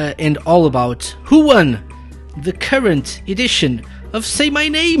 and all about who won the current edition of Say My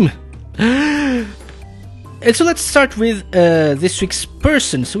Name. And so let's start with this week's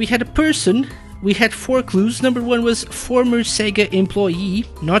person. So we had a person. We had 4 clues. Number 1 was former Sega employee,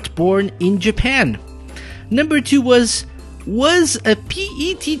 not born in Japan. Number 2 was a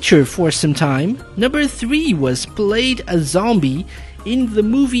PE teacher for some time. Number 3 was played a zombie in the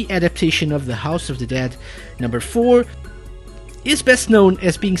movie adaptation of The House of the Dead. Number 4 is best known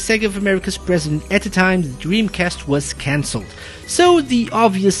as being Sega of America's president at the time the Dreamcast was cancelled. So the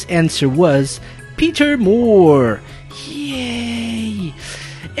obvious answer was Peter Moore. Yay!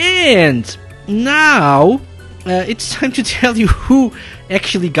 And now, it's time to tell you who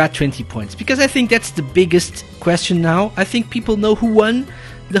actually got 20 points, because I think that's the biggest question now. I think people know who won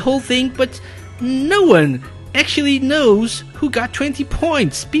the whole thing, but no one actually knows who got 20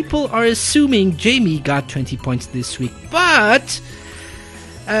 points. People are assuming Jamie got 20 points this week, but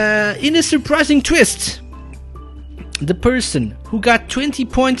in a surprising twist, the person who got 20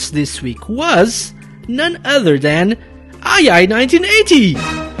 points this week was none other than II1980.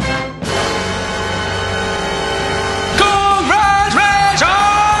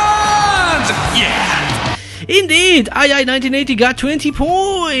 Indeed, II1980 got 20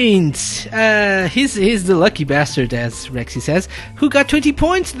 points. He's the lucky bastard, as Rexy says, who got 20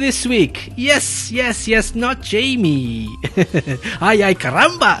 points this week. Yes, not Jamie. Ay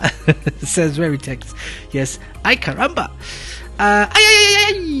caramba, says Veritex. Yes, ay caramba.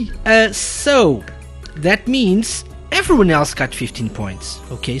 So, that means everyone else got 15 points.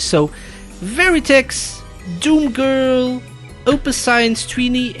 Okay, so Veritex, Doom Girl, Opus Science,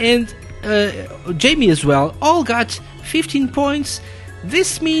 Tweenie, and Jamie as well, all got 15 points.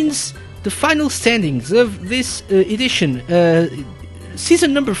 This means the final standings of this edition,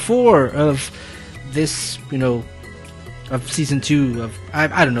 season number 4 of this, of season 2 of,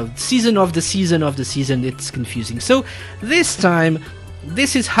 I don't know, season of the season of the season, it's confusing. So this time,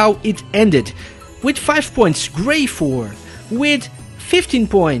 this is how it ended. With 5 points, Grey 4. With 15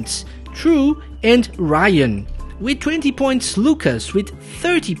 points, True and Ryan. With 20 points, Lucas. With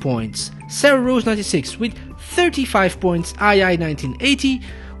 30 points, Sarah Rose 96. With 35 points, II1980.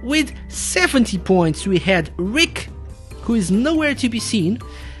 With 70 points, we had Rick, who is nowhere to be seen,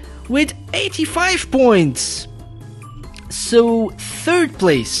 with 85 points. So, third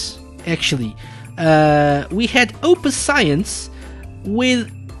place, actually, we had Opus Science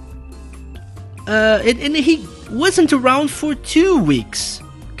with, and he wasn't around for 2 weeks.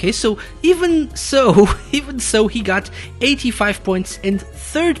 Okay, so even so, he got 85 points in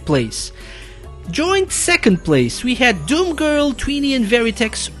third place. Joint second place, we had Doom Girl, Tweenie, and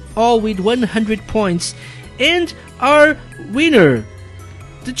Veritex, all with 100 points. And our winner,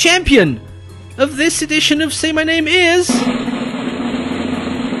 the champion of this edition of Say My Name is...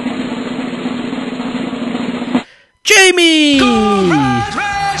 Jamie!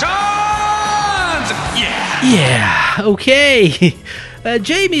 Yeah, okay.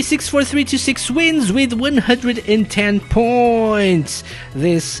 Jamie 64326 wins with 110 points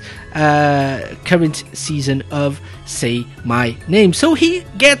this current season of Say My Name. So he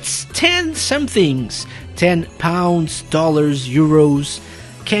gets 10 somethings, 10 pounds, dollars, euros,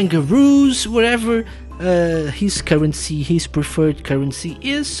 kangaroos, whatever his currency, his preferred currency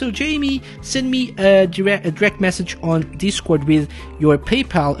is. So Jamie, send me a direct message on Discord with your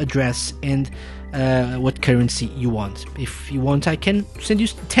PayPal address and what currency you want. If you want, I can send you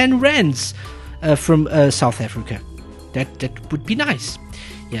 10 rands from South Africa. That would be nice.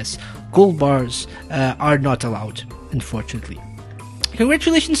 Yes, gold bars are not allowed, unfortunately.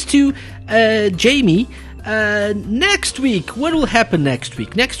 Congratulations to Jamie. Next week, what will happen next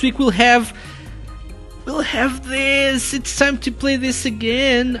week? Next week we'll have this. It's time to play this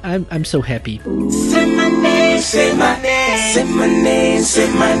again. I'm so happy. Say my name, say my name, say my name,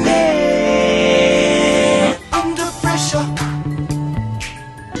 say my name. Under pressure.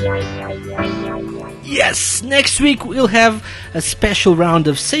 Yes, next week we'll have a special round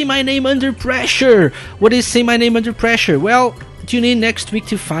of Say My Name Under Pressure. What is Say My Name Under Pressure? Well, tune in next week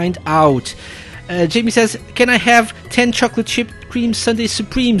to find out. Jamie says, can I have 10 chocolate chip cream Sunday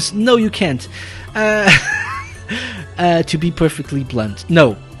Supremes? No, you can't. To be perfectly blunt,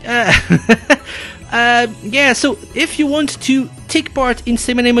 no. Yeah, so if you want to take part in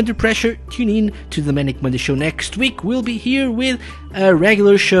Say My Name Under Pressure, tune in to the Manic Monday Show next week. We'll be here with a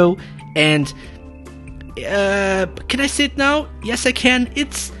regular show, and can I say it now? Yes, I can.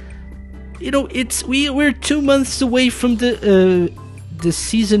 We're 2 months away from the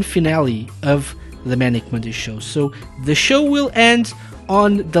season finale of the Manic Monday Show. So the show will end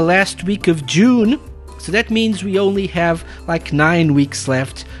on the last week of June. So that means we only have like 9 weeks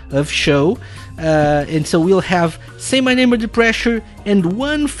left of show. And so we'll have Say My Name Under Pressure and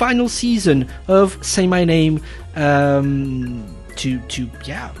one final season of Say My Name to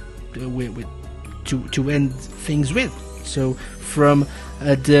end things with. So from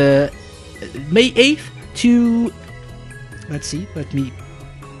the May 8th to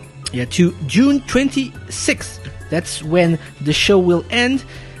to June 26th. That's when the show will end.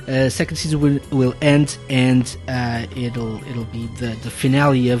 Second season will end, and it'll be the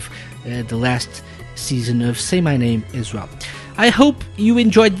finale of the last season of Say My Name as well. I hope you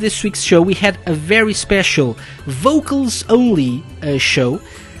enjoyed this week's show. We had a very special vocals only show.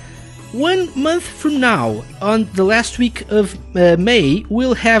 1 month from now, on the last week of May,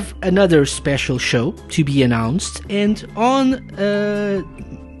 we'll have another special show to be announced, and on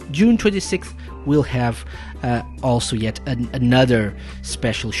June 26th we'll have also yet another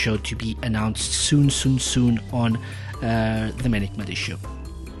special show to be announced soon on the Manic Monday Show.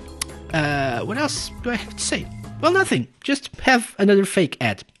 What else do I have to say? Well, nothing. Just have another fake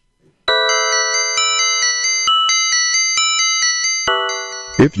ad.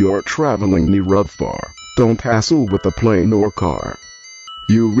 If you're traveling near or far, don't hassle with a plane or car.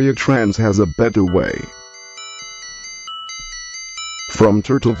 Urea Trans has a better way. From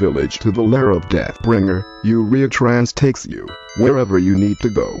Turtle Village to the lair of Deathbringer, Urea Trans takes you wherever you need to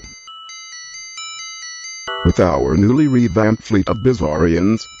go. With our newly revamped fleet of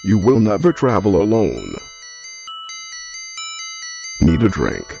Bizarrians, you will never travel alone. Need a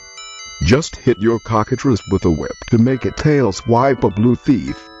drink? Just hit your cockatrice with a whip to make it tail swipe a blue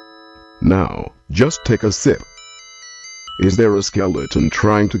thief. Now, just take a sip. Is there a skeleton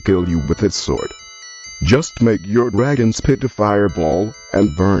trying to kill you with its sword? Just make your dragon spit a fireball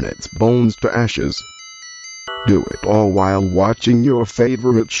and burn its bones to ashes. Do it all while watching your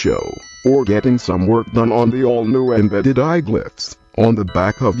favorite show, or getting some work done on the all-new embedded eyeglyphs on the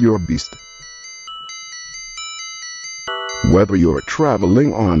back of your beast. Whether you're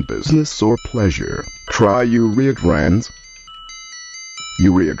traveling on business or pleasure, try Urea Trans.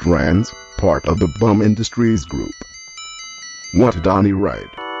 Urea Trans, part of the Bum Industries Group. What did Donnie write?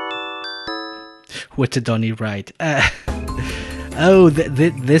 What did Donnie write?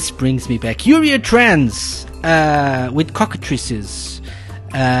 This brings me back. Urea Trans with cockatrices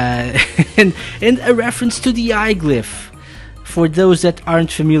and a reference to the eyeglyph. For those that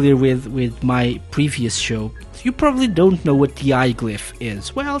aren't familiar with my previous show, you probably don't know what the eyeglyph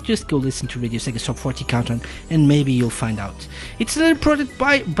is. Well, just go listen to Radio Sega's Top 40 Countdown and maybe you'll find out. It's another product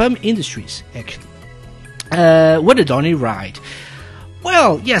by Bum Industries, actually. What did Donnie write?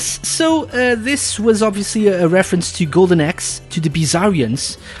 Well, yes, so this was obviously a reference to Golden Axe, to the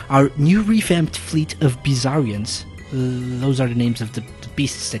Bizarrians, our new revamped fleet of Bizarrians. Those are the names of the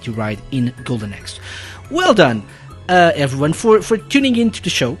beasts that you ride in Golden Axe. Well done, everyone, for tuning in to the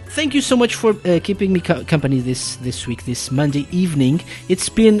show. Thank you so much for keeping me company this week, this Monday evening. It's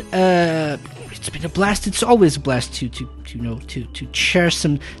been a blast. It's always a blast to share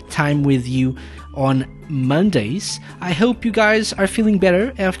some time with you on Mondays. I hope you guys are feeling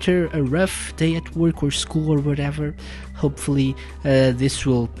better after a rough day at work or school or whatever. Hopefully this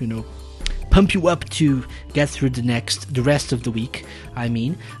will pump you up to get through the rest of the week. I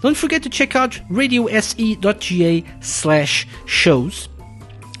mean, don't forget to check out radiose.ga/shows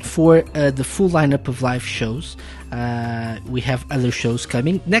for the full lineup of live shows. We have other shows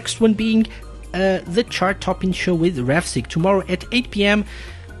coming. Next one being the chart-topping show with Revsig tomorrow at 8 p.m.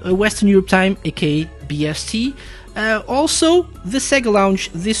 Western Europe time, aka BST. Also, the Sega Lounge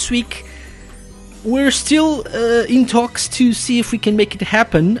this week. We're still in talks to see if we can make it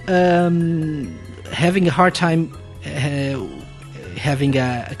happen. Having a hard time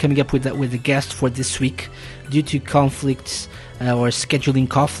coming up with a guest for this week due to conflicts or scheduling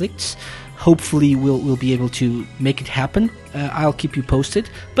conflicts. Hopefully, we'll be able to make it happen. I'll keep you posted.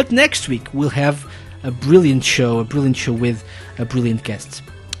 But next week we'll have a brilliant show with a brilliant guest.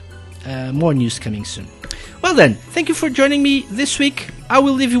 More news coming soon. Well then, thank you for joining me this week. I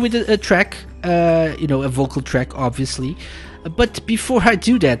will leave you with a track. A vocal track, obviously. But before I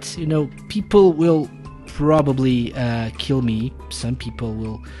do that, people will probably kill me. Some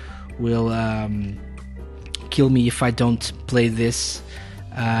people will kill me if I don't play this.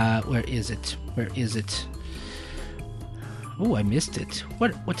 Where is it? Oh, I missed it.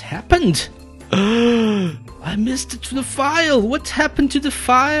 What happened? I missed it to the file. What happened to the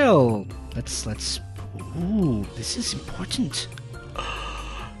file? Let's. Ooh, this is important.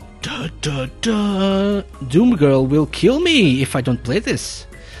 Doom Girl will kill me if I don't play this.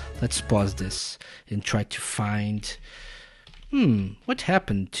 Let's pause this and try to find. What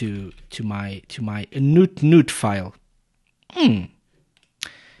happened to my newt file?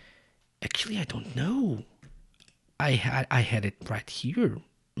 Actually, I don't know. I had it right here.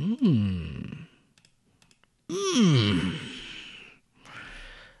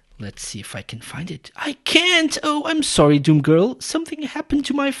 Let's see if I can find it. I can't! Oh, I'm sorry, Doom Girl. Something happened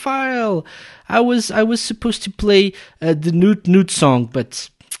to my file. I was supposed to play the Newt song,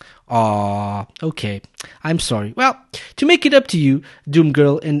 but... okay. I'm sorry. Well, to make it up to you, Doom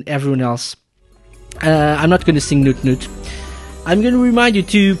Girl and everyone else, I'm not going to sing Newt. I'm going to remind you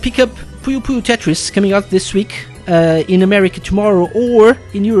to pick up Puyo Puyo Tetris coming out this week in America tomorrow or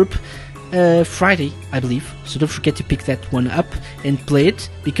in Europe Friday, I believe. So don't forget to pick that one up and play it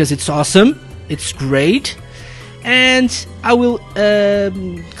because it's awesome. It's great. And I will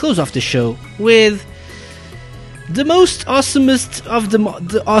close off the show with the most awesomest of the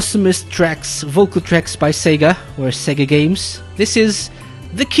awesomest tracks, vocal tracks by Sega or Sega games. This is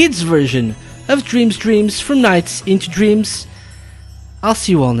the kids' version of Dreams from Nights into Dreams. I'll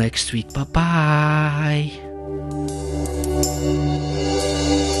see you all next week. Bye-bye.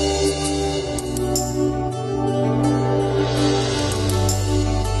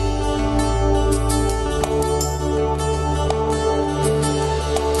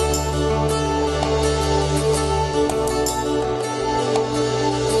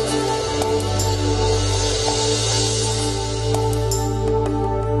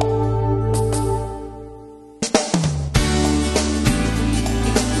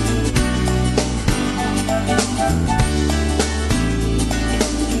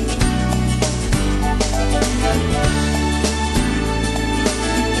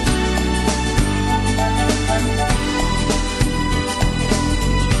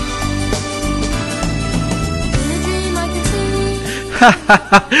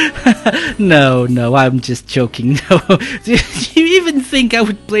 No, I'm just joking. No, do you even think I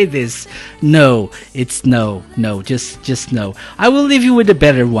would play this? No, it's no, just no. I will leave you with a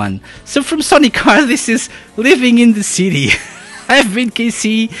better one. So from Sonic Car, this is Living in the City. I've been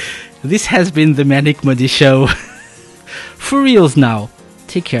KC. This has been the Manic Monday Show. For reals now.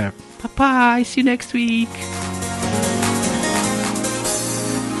 Take care. Bye-bye. See you next week.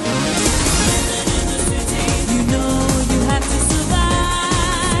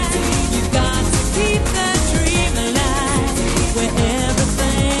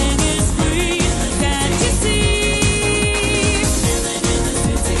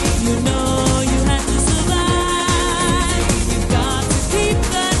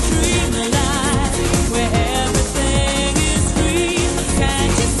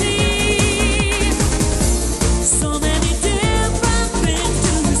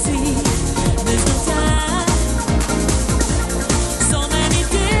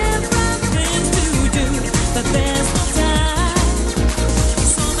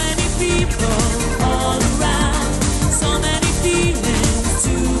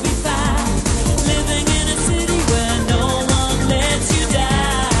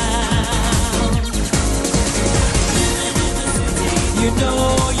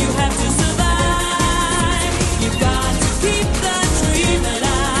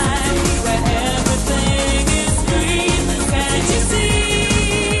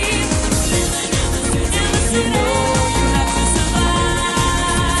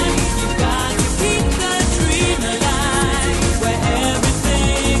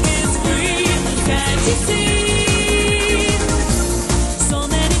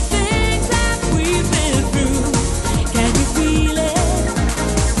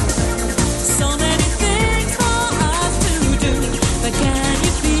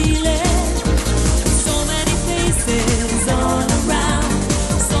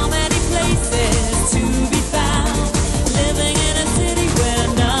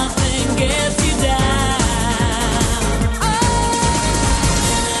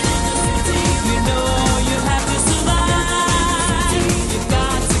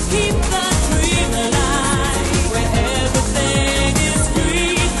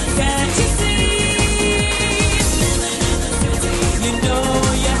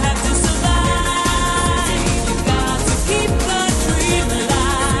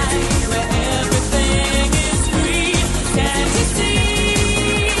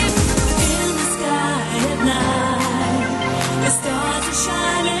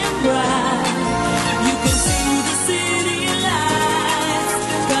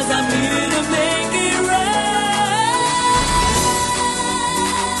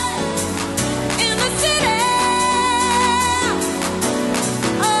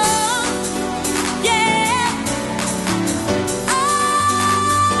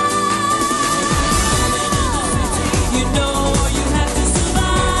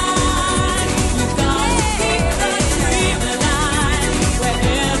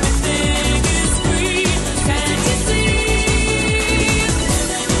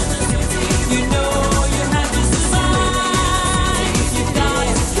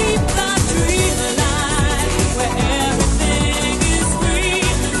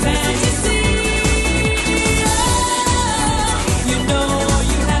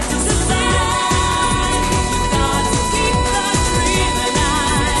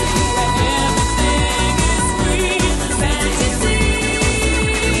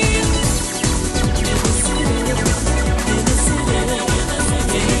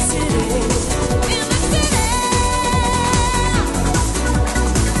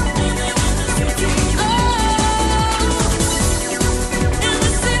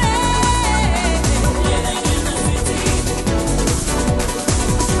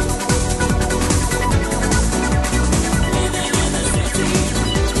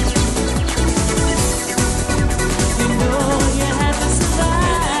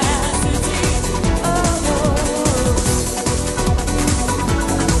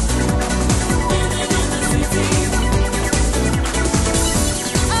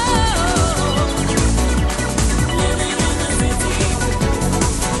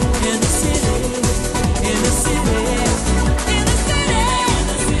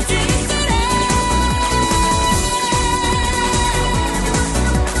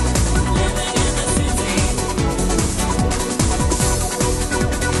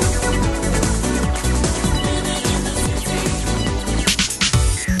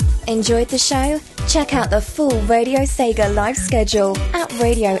 Enjoyed the show? Check out the full Radio Sega live schedule at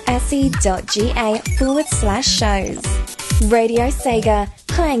radiose.ga/shows. Radio Sega,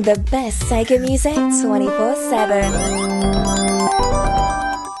 playing the best Sega music 24/7.